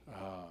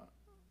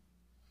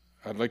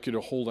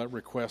to hold that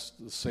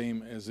request the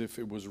same as if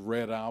it was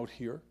read out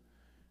here,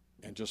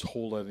 and just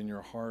hold that in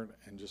your heart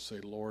and just say,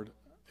 Lord,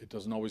 it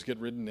doesn't always get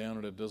written down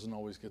and it doesn't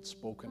always get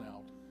spoken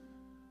out,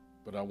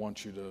 but I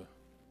want you to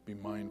be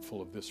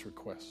mindful of this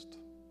request.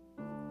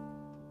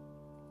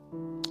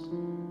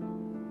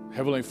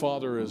 Heavenly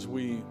Father, as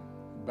we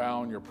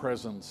bow in your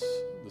presence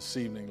this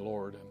evening,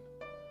 Lord, and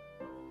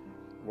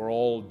we're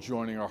all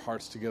joining our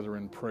hearts together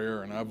in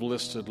prayer, and I've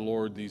listed,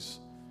 Lord, these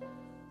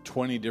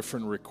 20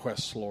 different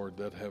requests, Lord,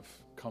 that have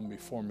come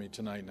before me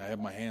tonight, and I have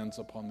my hands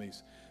upon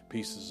these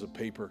pieces of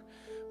paper.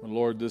 But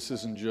Lord, this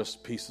isn't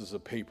just pieces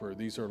of paper.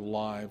 These are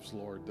lives,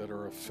 Lord, that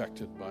are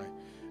affected by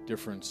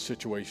different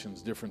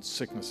situations, different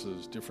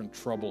sicknesses, different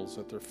troubles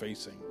that they're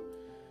facing.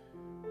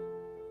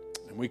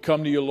 And we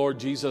come to you, Lord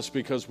Jesus,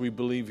 because we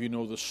believe you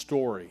know the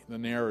story, the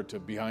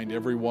narrative behind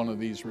every one of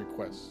these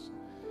requests.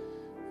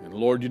 And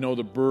Lord, you know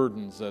the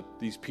burdens that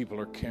these people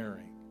are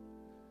carrying.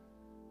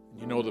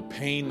 You know the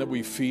pain that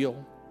we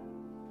feel.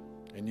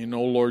 And you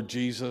know, Lord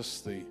Jesus,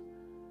 the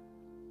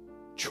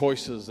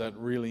choices that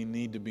really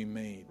need to be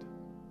made.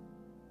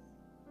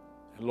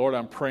 And Lord,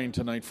 I'm praying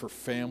tonight for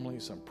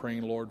families. I'm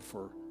praying, Lord,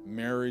 for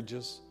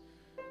marriages.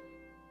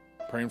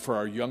 Praying for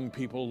our young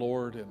people,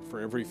 Lord, and for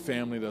every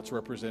family that's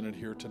represented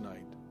here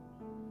tonight.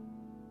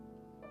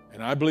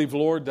 And I believe,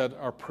 Lord, that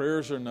our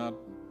prayers are not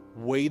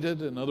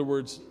weighted. In other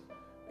words,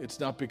 it's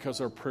not because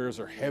our prayers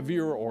are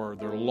heavier or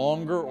they're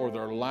longer or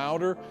they're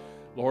louder.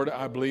 Lord,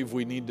 I believe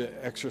we need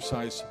to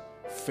exercise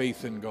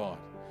faith in God.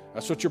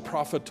 That's what your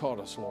prophet taught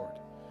us, Lord.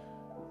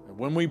 And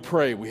when we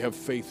pray, we have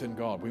faith in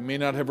God. We may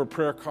not have a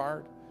prayer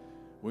card.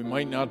 We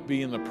might not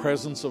be in the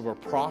presence of a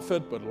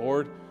prophet, but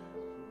Lord,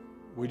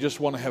 we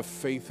just want to have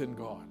faith in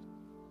God.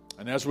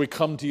 And as we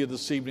come to you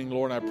this evening,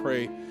 Lord, I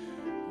pray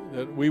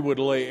that we would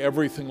lay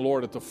everything,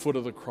 Lord, at the foot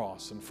of the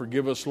cross and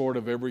forgive us, Lord,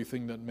 of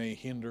everything that may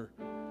hinder.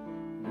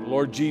 And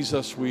Lord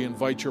Jesus, we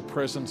invite your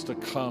presence to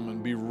come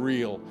and be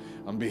real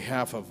on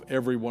behalf of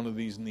every one of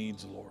these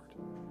needs, Lord.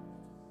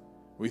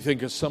 We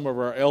think of some of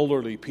our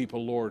elderly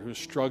people, Lord, who are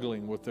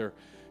struggling with their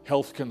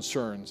health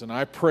concerns. And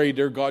I pray,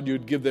 dear God,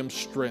 you'd give them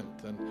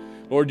strength. And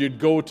Lord, you'd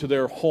go to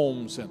their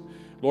homes and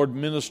Lord,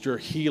 minister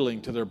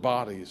healing to their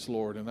bodies,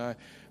 Lord. And I,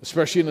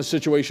 especially in the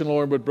situation,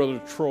 Lord, with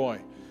Brother Troy.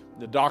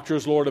 The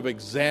doctors, Lord, have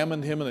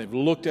examined him and they've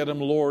looked at him,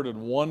 Lord,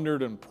 and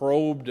wondered and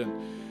probed.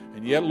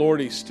 And yet, Lord,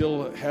 he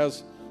still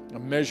has a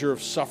measure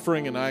of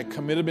suffering. And I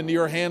commit him into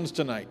your hands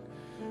tonight.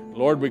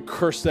 Lord, we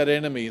curse that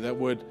enemy that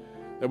would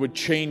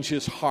change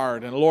his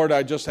heart. And Lord,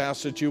 I just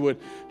ask that you would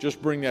just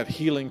bring that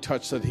healing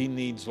touch that he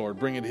needs, Lord.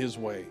 Bring it his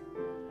way.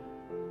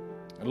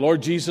 And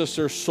Lord Jesus,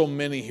 there's so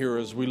many here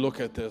as we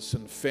look at this,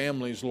 and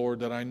families,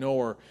 Lord, that I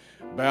know are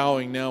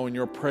bowing now in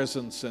your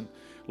presence. And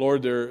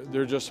Lord,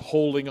 they're just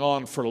holding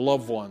on for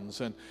loved ones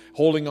and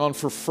holding on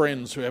for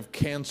friends who have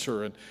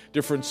cancer and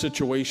different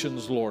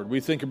situations, Lord.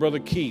 We think of Brother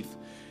Keith.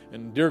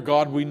 And dear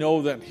God, we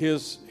know that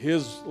his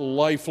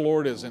life,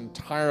 Lord, is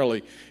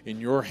entirely in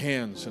your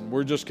hands, and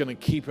we're just going to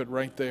keep it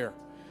right there.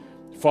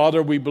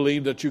 Father, we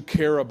believe that you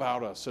care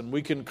about us, and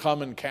we can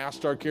come and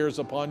cast our cares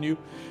upon you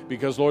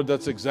because, Lord,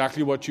 that's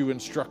exactly what you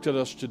instructed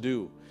us to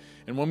do.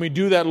 And when we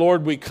do that,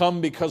 Lord, we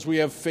come because we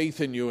have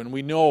faith in you, and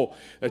we know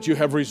that you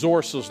have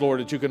resources, Lord,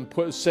 that you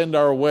can send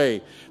our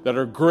way that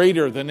are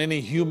greater than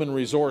any human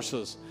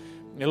resources.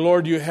 And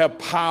Lord, you have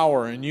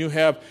power, and you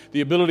have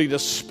the ability to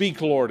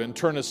speak, Lord, and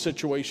turn a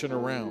situation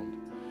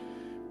around.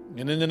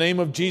 And in the name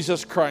of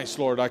Jesus Christ,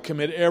 Lord, I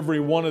commit every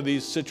one of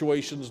these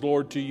situations,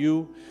 Lord, to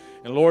you.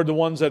 And Lord, the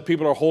ones that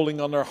people are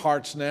holding on their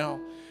hearts now.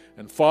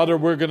 And Father,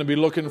 we're going to be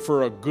looking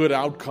for a good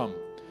outcome.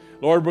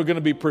 Lord, we're going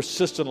to be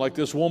persistent like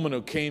this woman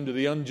who came to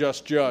the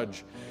unjust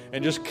judge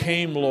and just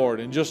came, Lord,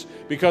 and just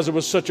because it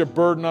was such a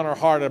burden on her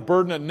heart, a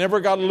burden that never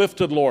got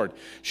lifted, Lord,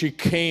 she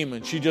came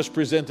and she just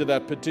presented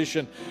that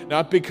petition,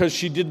 not because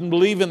she didn't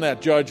believe in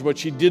that judge, but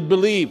she did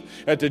believe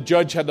that the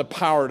judge had the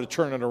power to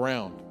turn it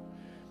around.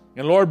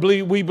 And Lord,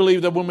 we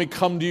believe that when we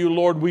come to you,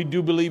 Lord, we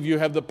do believe you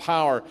have the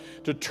power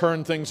to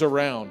turn things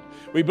around.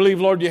 We believe,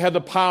 Lord, you had the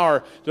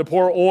power to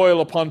pour oil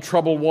upon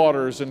troubled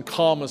waters and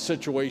calm a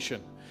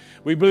situation.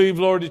 We believe,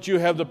 Lord, that you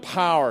have the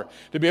power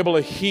to be able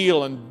to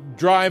heal and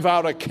drive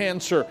out a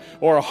cancer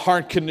or a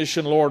heart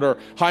condition, Lord, or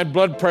high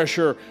blood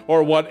pressure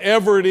or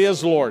whatever it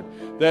is, Lord,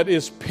 that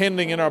is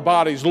pending in our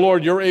bodies.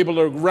 Lord, you're able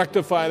to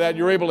rectify that.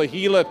 You're able to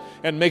heal it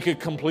and make it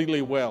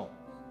completely well.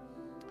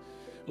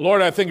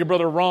 Lord, I think of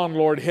Brother Ron,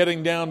 Lord,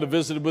 heading down to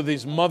visit with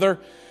his mother.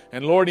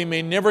 And Lord, he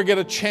may never get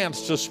a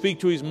chance to speak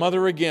to his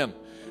mother again.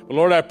 But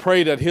Lord, I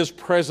pray that his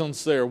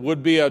presence there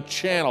would be a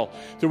channel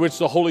through which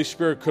the Holy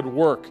Spirit could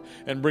work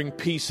and bring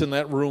peace in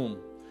that room.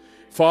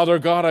 Father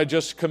God, I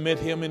just commit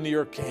him into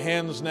your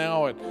hands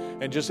now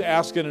and just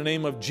ask in the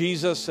name of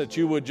Jesus that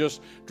you would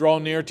just draw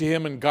near to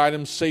him and guide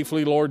him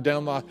safely, Lord,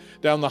 down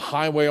the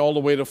highway all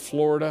the way to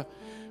Florida.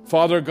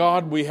 Father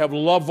God, we have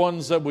loved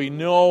ones that we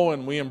know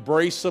and we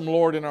embrace them,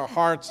 Lord, in our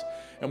hearts,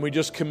 and we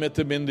just commit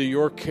them into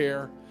your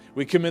care.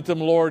 We commit them,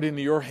 Lord,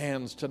 into your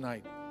hands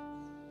tonight.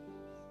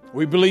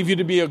 We believe you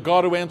to be a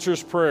God who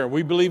answers prayer.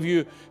 We believe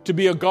you to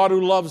be a God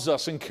who loves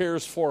us and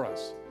cares for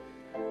us.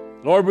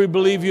 Lord, we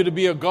believe you to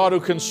be a God who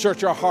can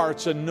search our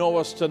hearts and know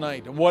us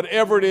tonight. And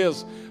whatever it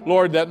is,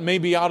 Lord, that may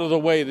be out of the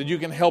way, that you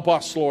can help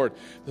us, Lord,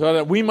 so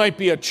that we might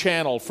be a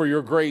channel for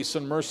your grace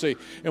and mercy,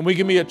 and we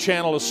can be a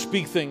channel to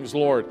speak things,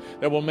 Lord,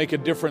 that will make a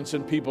difference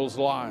in people's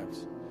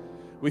lives.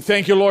 We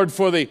thank you, Lord,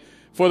 for the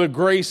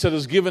grace that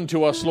is given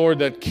to us, Lord,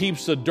 that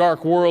keeps the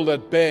dark world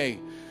at bay.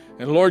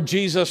 And Lord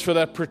Jesus, for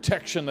that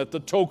protection that the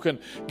token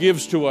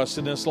gives to us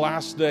in this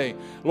last day.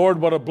 Lord,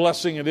 what a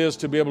blessing it is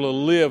to be able to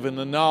live in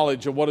the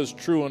knowledge of what is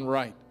true and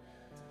right.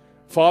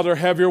 Father,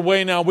 have your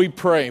way now, we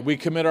pray. We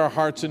commit our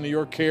hearts into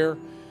your care.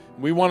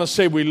 We want to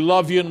say we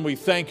love you and we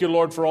thank you,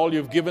 Lord, for all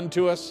you've given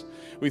to us.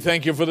 We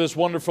thank you for this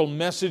wonderful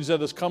message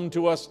that has come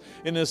to us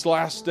in this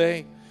last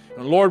day.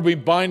 And Lord, we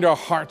bind our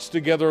hearts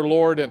together,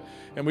 Lord, and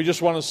we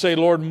just want to say,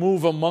 Lord,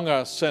 move among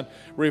us and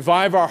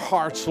revive our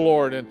hearts,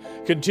 Lord, and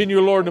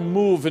continue, Lord, to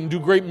move and do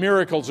great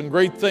miracles and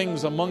great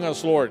things among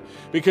us, Lord,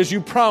 because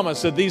you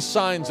promise that these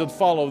signs that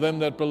follow them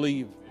that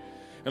believe.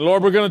 And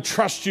Lord, we're going to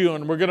trust you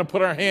and we're going to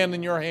put our hand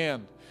in your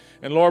hand.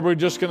 And Lord, we're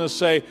just going to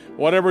say,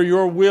 whatever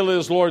your will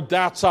is, Lord,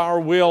 that's our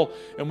will,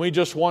 and we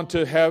just want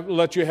to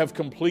let you have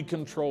complete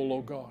control,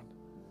 oh God.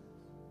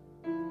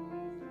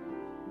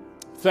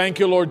 Thank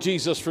you, Lord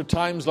Jesus, for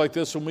times like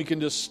this when we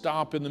can just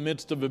stop in the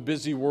midst of a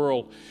busy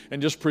world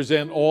and just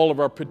present all of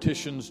our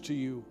petitions to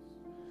you.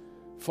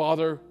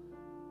 Father,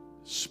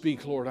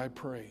 speak, Lord, I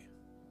pray.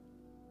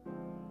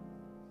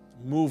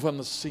 Move on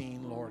the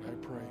scene, Lord, I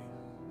pray.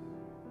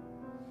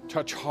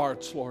 Touch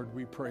hearts, Lord,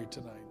 we pray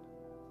tonight.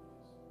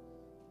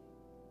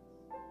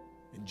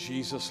 In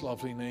Jesus'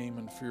 lovely name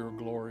and for your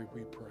glory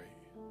we pray.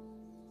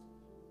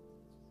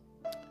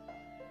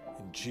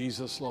 In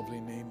Jesus'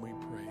 lovely name we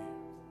pray.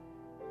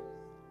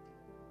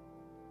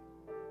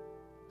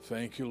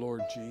 Thank you,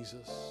 Lord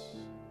Jesus.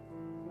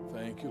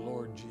 Thank you,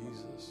 Lord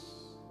Jesus.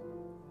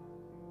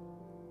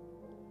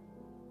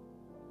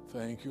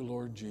 Thank you,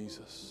 Lord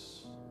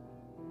Jesus.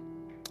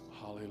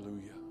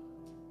 Hallelujah.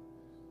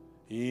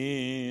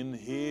 In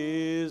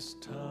his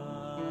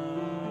time,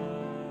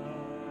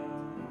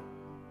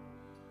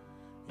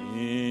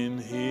 in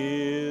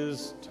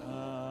his time,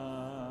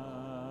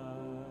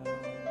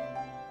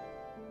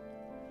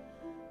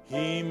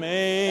 he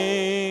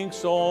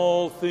makes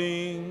all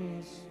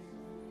things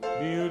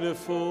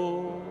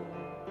beautiful.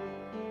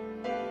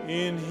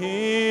 In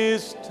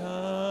his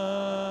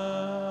time,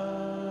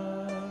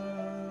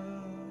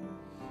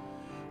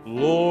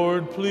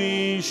 Lord,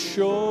 please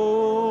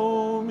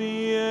show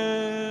me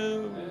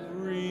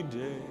every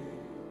day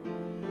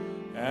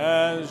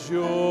as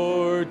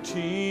you're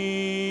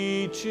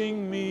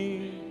teaching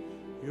me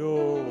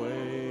your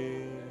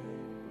way,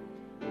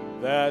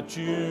 that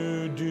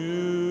you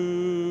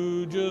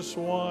do just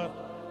what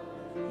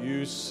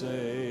you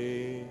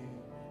say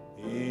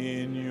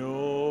in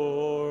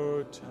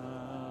your time.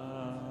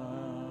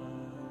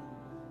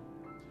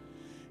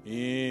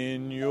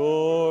 in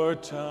your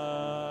time.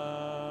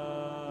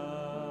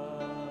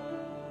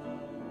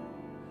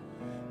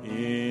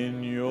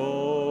 In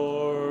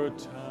your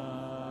time.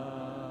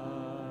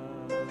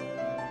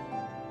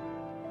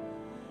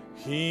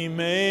 He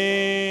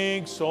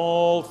makes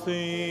all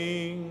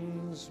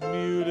things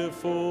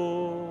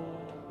beautiful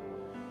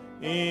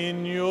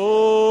in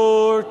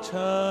your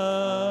time.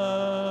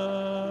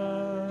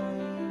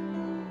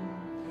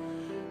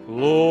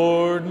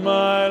 Lord,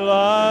 my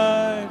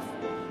life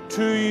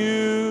to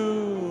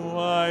you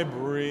I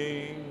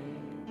bring,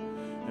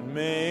 and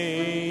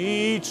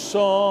may each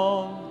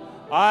song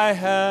I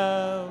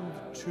have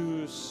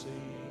to sing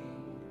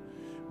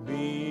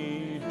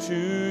be to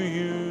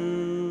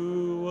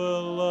you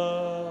a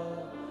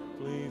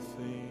lovely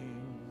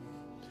thing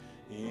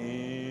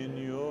in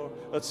your...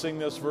 Let's sing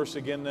this verse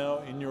again now.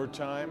 In your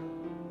time.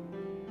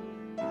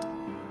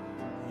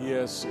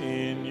 Yes,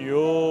 in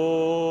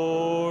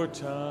your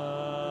time.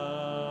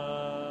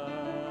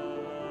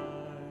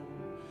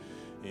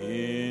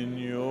 In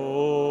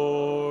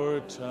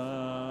your time.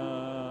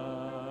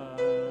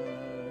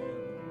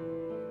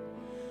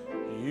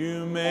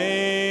 You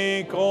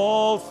make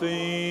all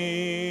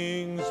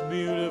things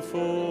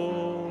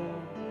beautiful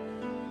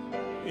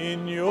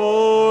in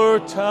your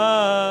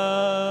time.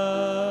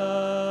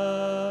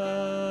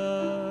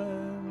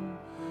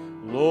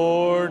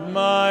 Lord,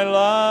 my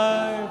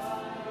life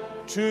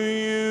to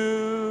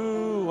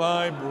you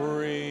I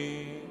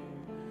bring,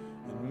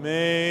 and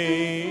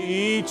may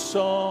each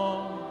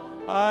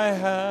song I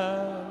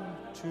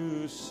have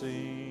to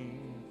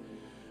sing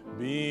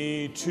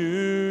be to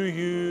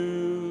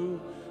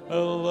you a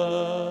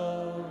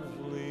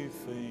lovely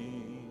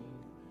thing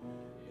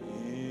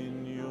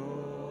in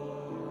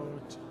your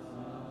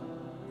time.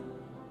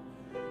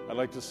 I'd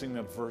like to sing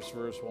that verse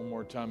one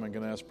more time. I'm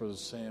going to ask Brother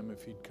Sam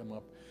if he'd come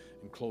up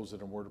and close it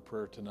in a word of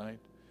prayer tonight.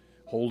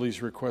 Hold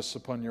these requests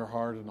upon your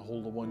heart and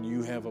hold the one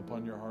you have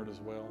upon your heart as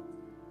well.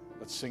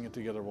 Let's sing it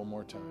together one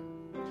more time.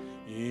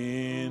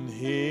 In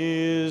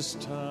His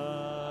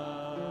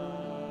time.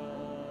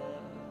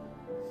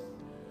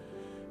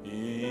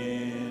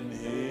 In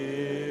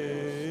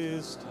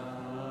His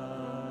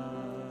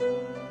time.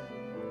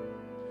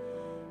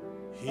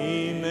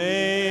 He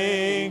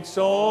makes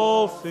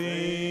all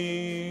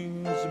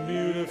things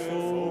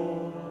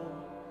beautiful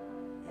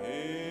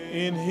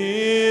in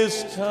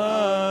His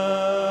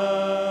time.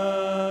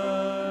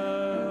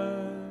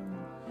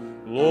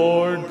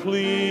 Lord,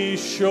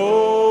 please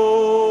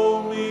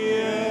show me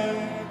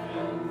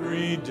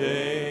every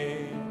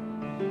day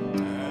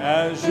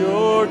as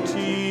you're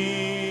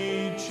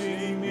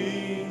teaching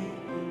me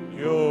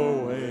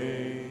your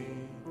way,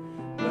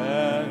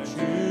 that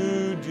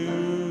you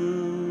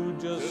do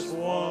just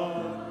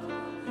what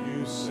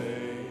you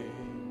say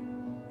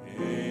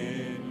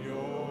in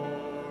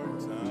your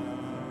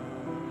time.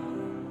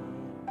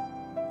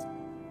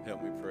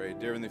 Help me pray.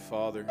 Dear Heavenly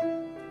Father,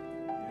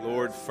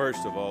 Lord,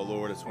 first of all,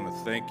 Lord, I just want to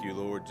thank you,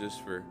 Lord,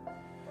 just for,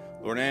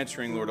 Lord,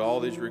 answering, Lord,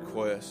 all these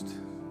requests,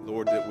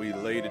 Lord, that we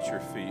laid at your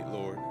feet,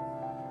 Lord.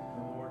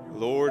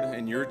 Lord,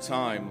 in your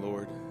time,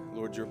 Lord,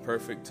 your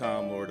perfect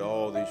time, Lord,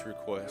 all these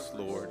requests,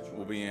 Lord,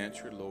 will be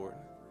answered, Lord.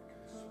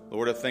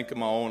 Lord, I think of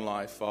my own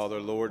life, Father,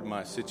 Lord,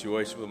 my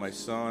situation with my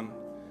son.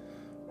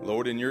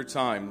 Lord, in your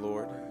time,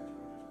 Lord,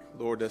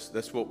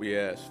 that's what we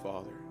ask,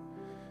 Father.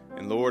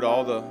 And Lord,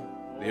 all the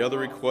other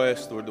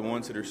requests, Lord, the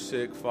ones that are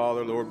sick,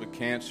 Father, Lord, with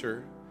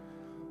cancer,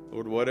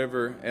 Lord,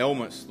 whatever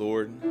ailments,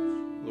 Lord,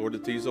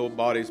 that these old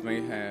bodies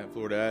may have,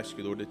 Lord, I ask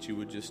you, Lord, that you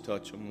would just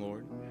touch them,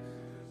 Lord.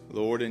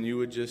 Lord, and you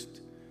would just,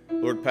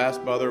 Lord, pass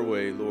by their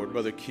way, Lord.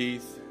 Brother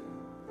Keith,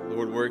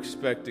 Lord, we're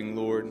expecting,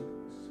 Lord,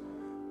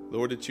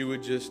 that you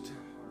would just,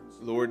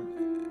 Lord,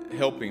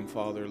 help him,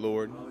 Father,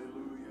 Lord.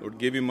 Lord,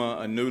 give him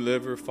a new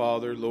liver,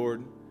 Father,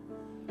 Lord.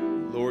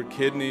 Lord,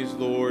 kidneys,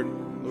 Lord,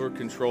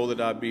 control the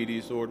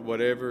diabetes, Lord,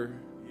 whatever,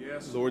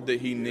 Lord, that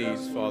he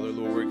needs, Father,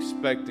 Lord, we're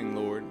expecting,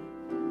 Lord.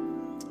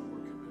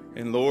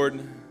 And Lord,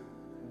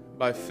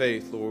 by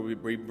faith, Lord,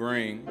 we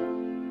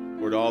bring,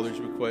 Lord, all these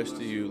requests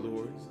to you,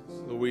 Lord.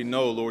 Lord, we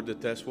know, Lord,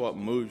 that that's what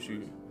moves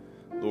you,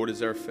 Lord,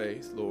 is our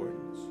faith, Lord.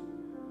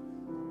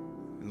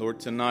 And Lord,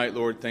 tonight,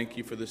 Lord, thank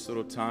you for this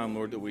little time,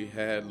 Lord, that we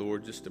had,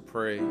 Lord, just to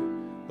pray.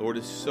 Lord,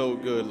 it's so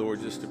good,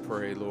 Lord, just to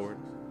pray, Lord.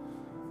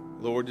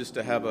 Lord, just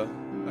to have a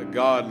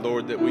God,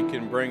 Lord, that we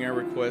can bring our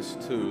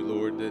requests to,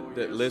 Lord,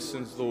 that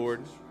listens,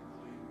 Lord.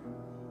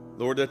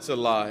 Lord, that's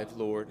alive,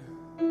 Lord.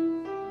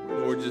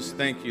 Lord, just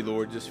thank you,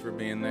 Lord, just for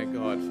being that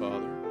God,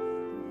 Father.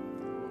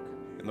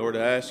 And Lord,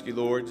 I ask you,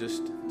 Lord,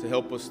 just to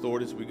help us,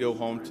 Lord, as we go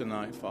home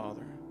tonight,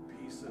 Father.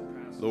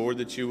 Lord,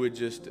 that you would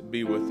just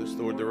be with us,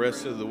 Lord, the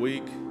rest of the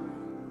week.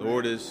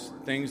 Lord, as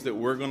things that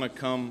we're going to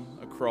come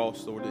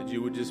across, Lord, that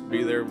you would just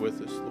be there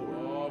with us, Lord.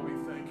 Oh, we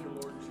thank you,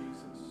 Lord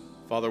Jesus.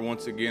 Father,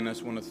 once again, I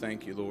just want to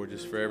thank you, Lord,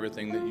 just for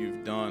everything that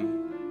you've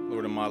done,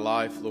 Lord, in my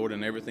life, Lord,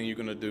 and everything you're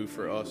going to do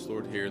for us,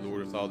 Lord, here,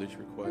 Lord, with all these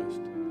requests.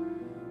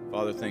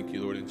 Father, thank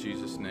you, Lord, in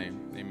Jesus' name.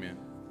 Amen.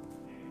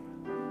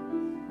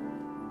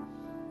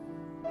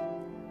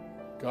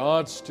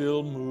 God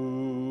still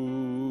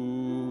moves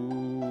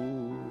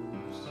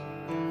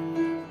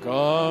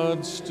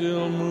God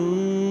still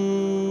moves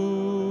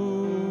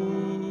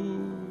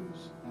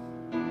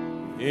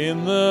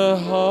in the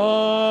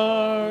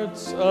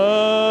hearts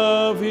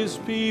of His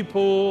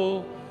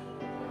people.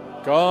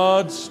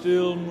 God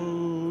still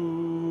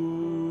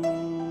moves.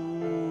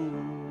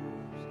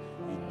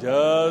 He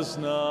does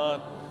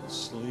not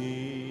sleep,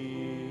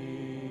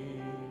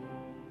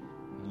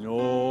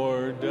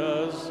 nor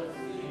does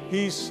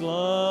He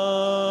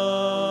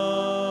slumber.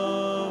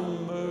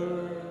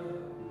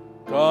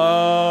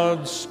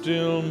 God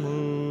still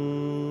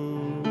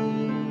moves.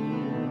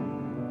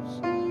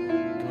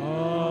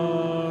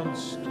 God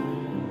still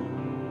moves.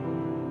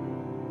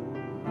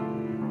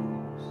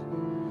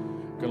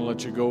 Going to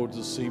let you go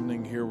this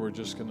evening here. We're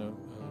just going to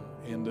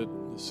end it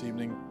this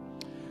evening.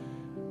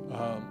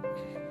 I'm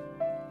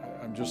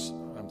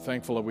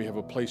thankful that we have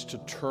a place to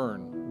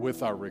turn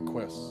with our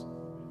requests.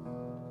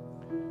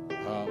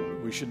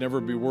 We should never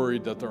be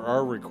worried that there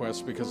are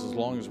requests, because as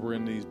long as we're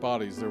in these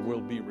bodies, there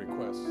will be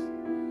requests.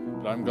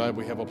 But I'm glad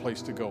we have a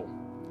place to go.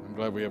 I'm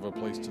glad we have a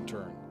place to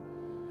turn.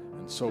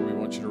 And so we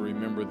want you to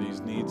remember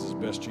these needs as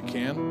best you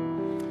can.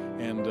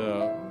 And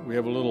we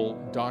have a little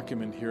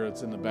document here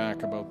that's in the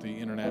back about the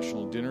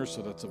international dinner,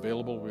 so that's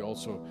available. We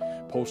also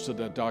posted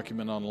that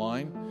document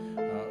online,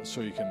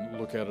 so you can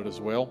look at it as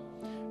well.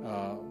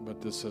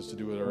 But this has to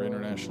do with our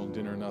international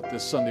dinner, not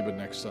this Sunday, but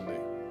next Sunday.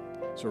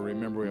 So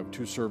remember, we have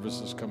 2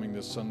 services coming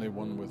this Sunday,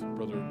 one with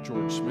Brother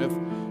George Smith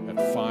at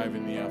 5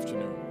 in the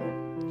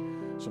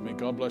afternoon. So may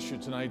God bless you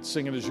tonight.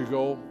 Sing it as you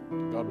go.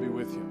 God be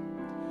with you.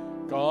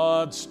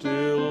 God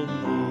still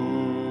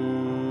moves.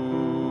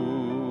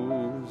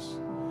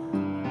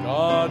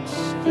 God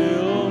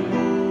still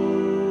moves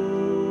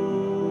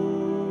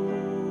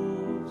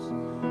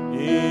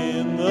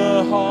in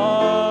the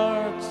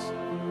hearts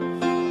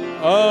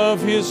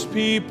of His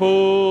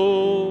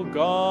people.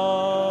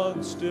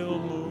 God still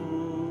moves.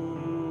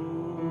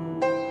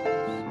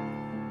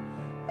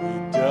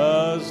 He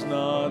does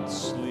not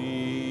sleep.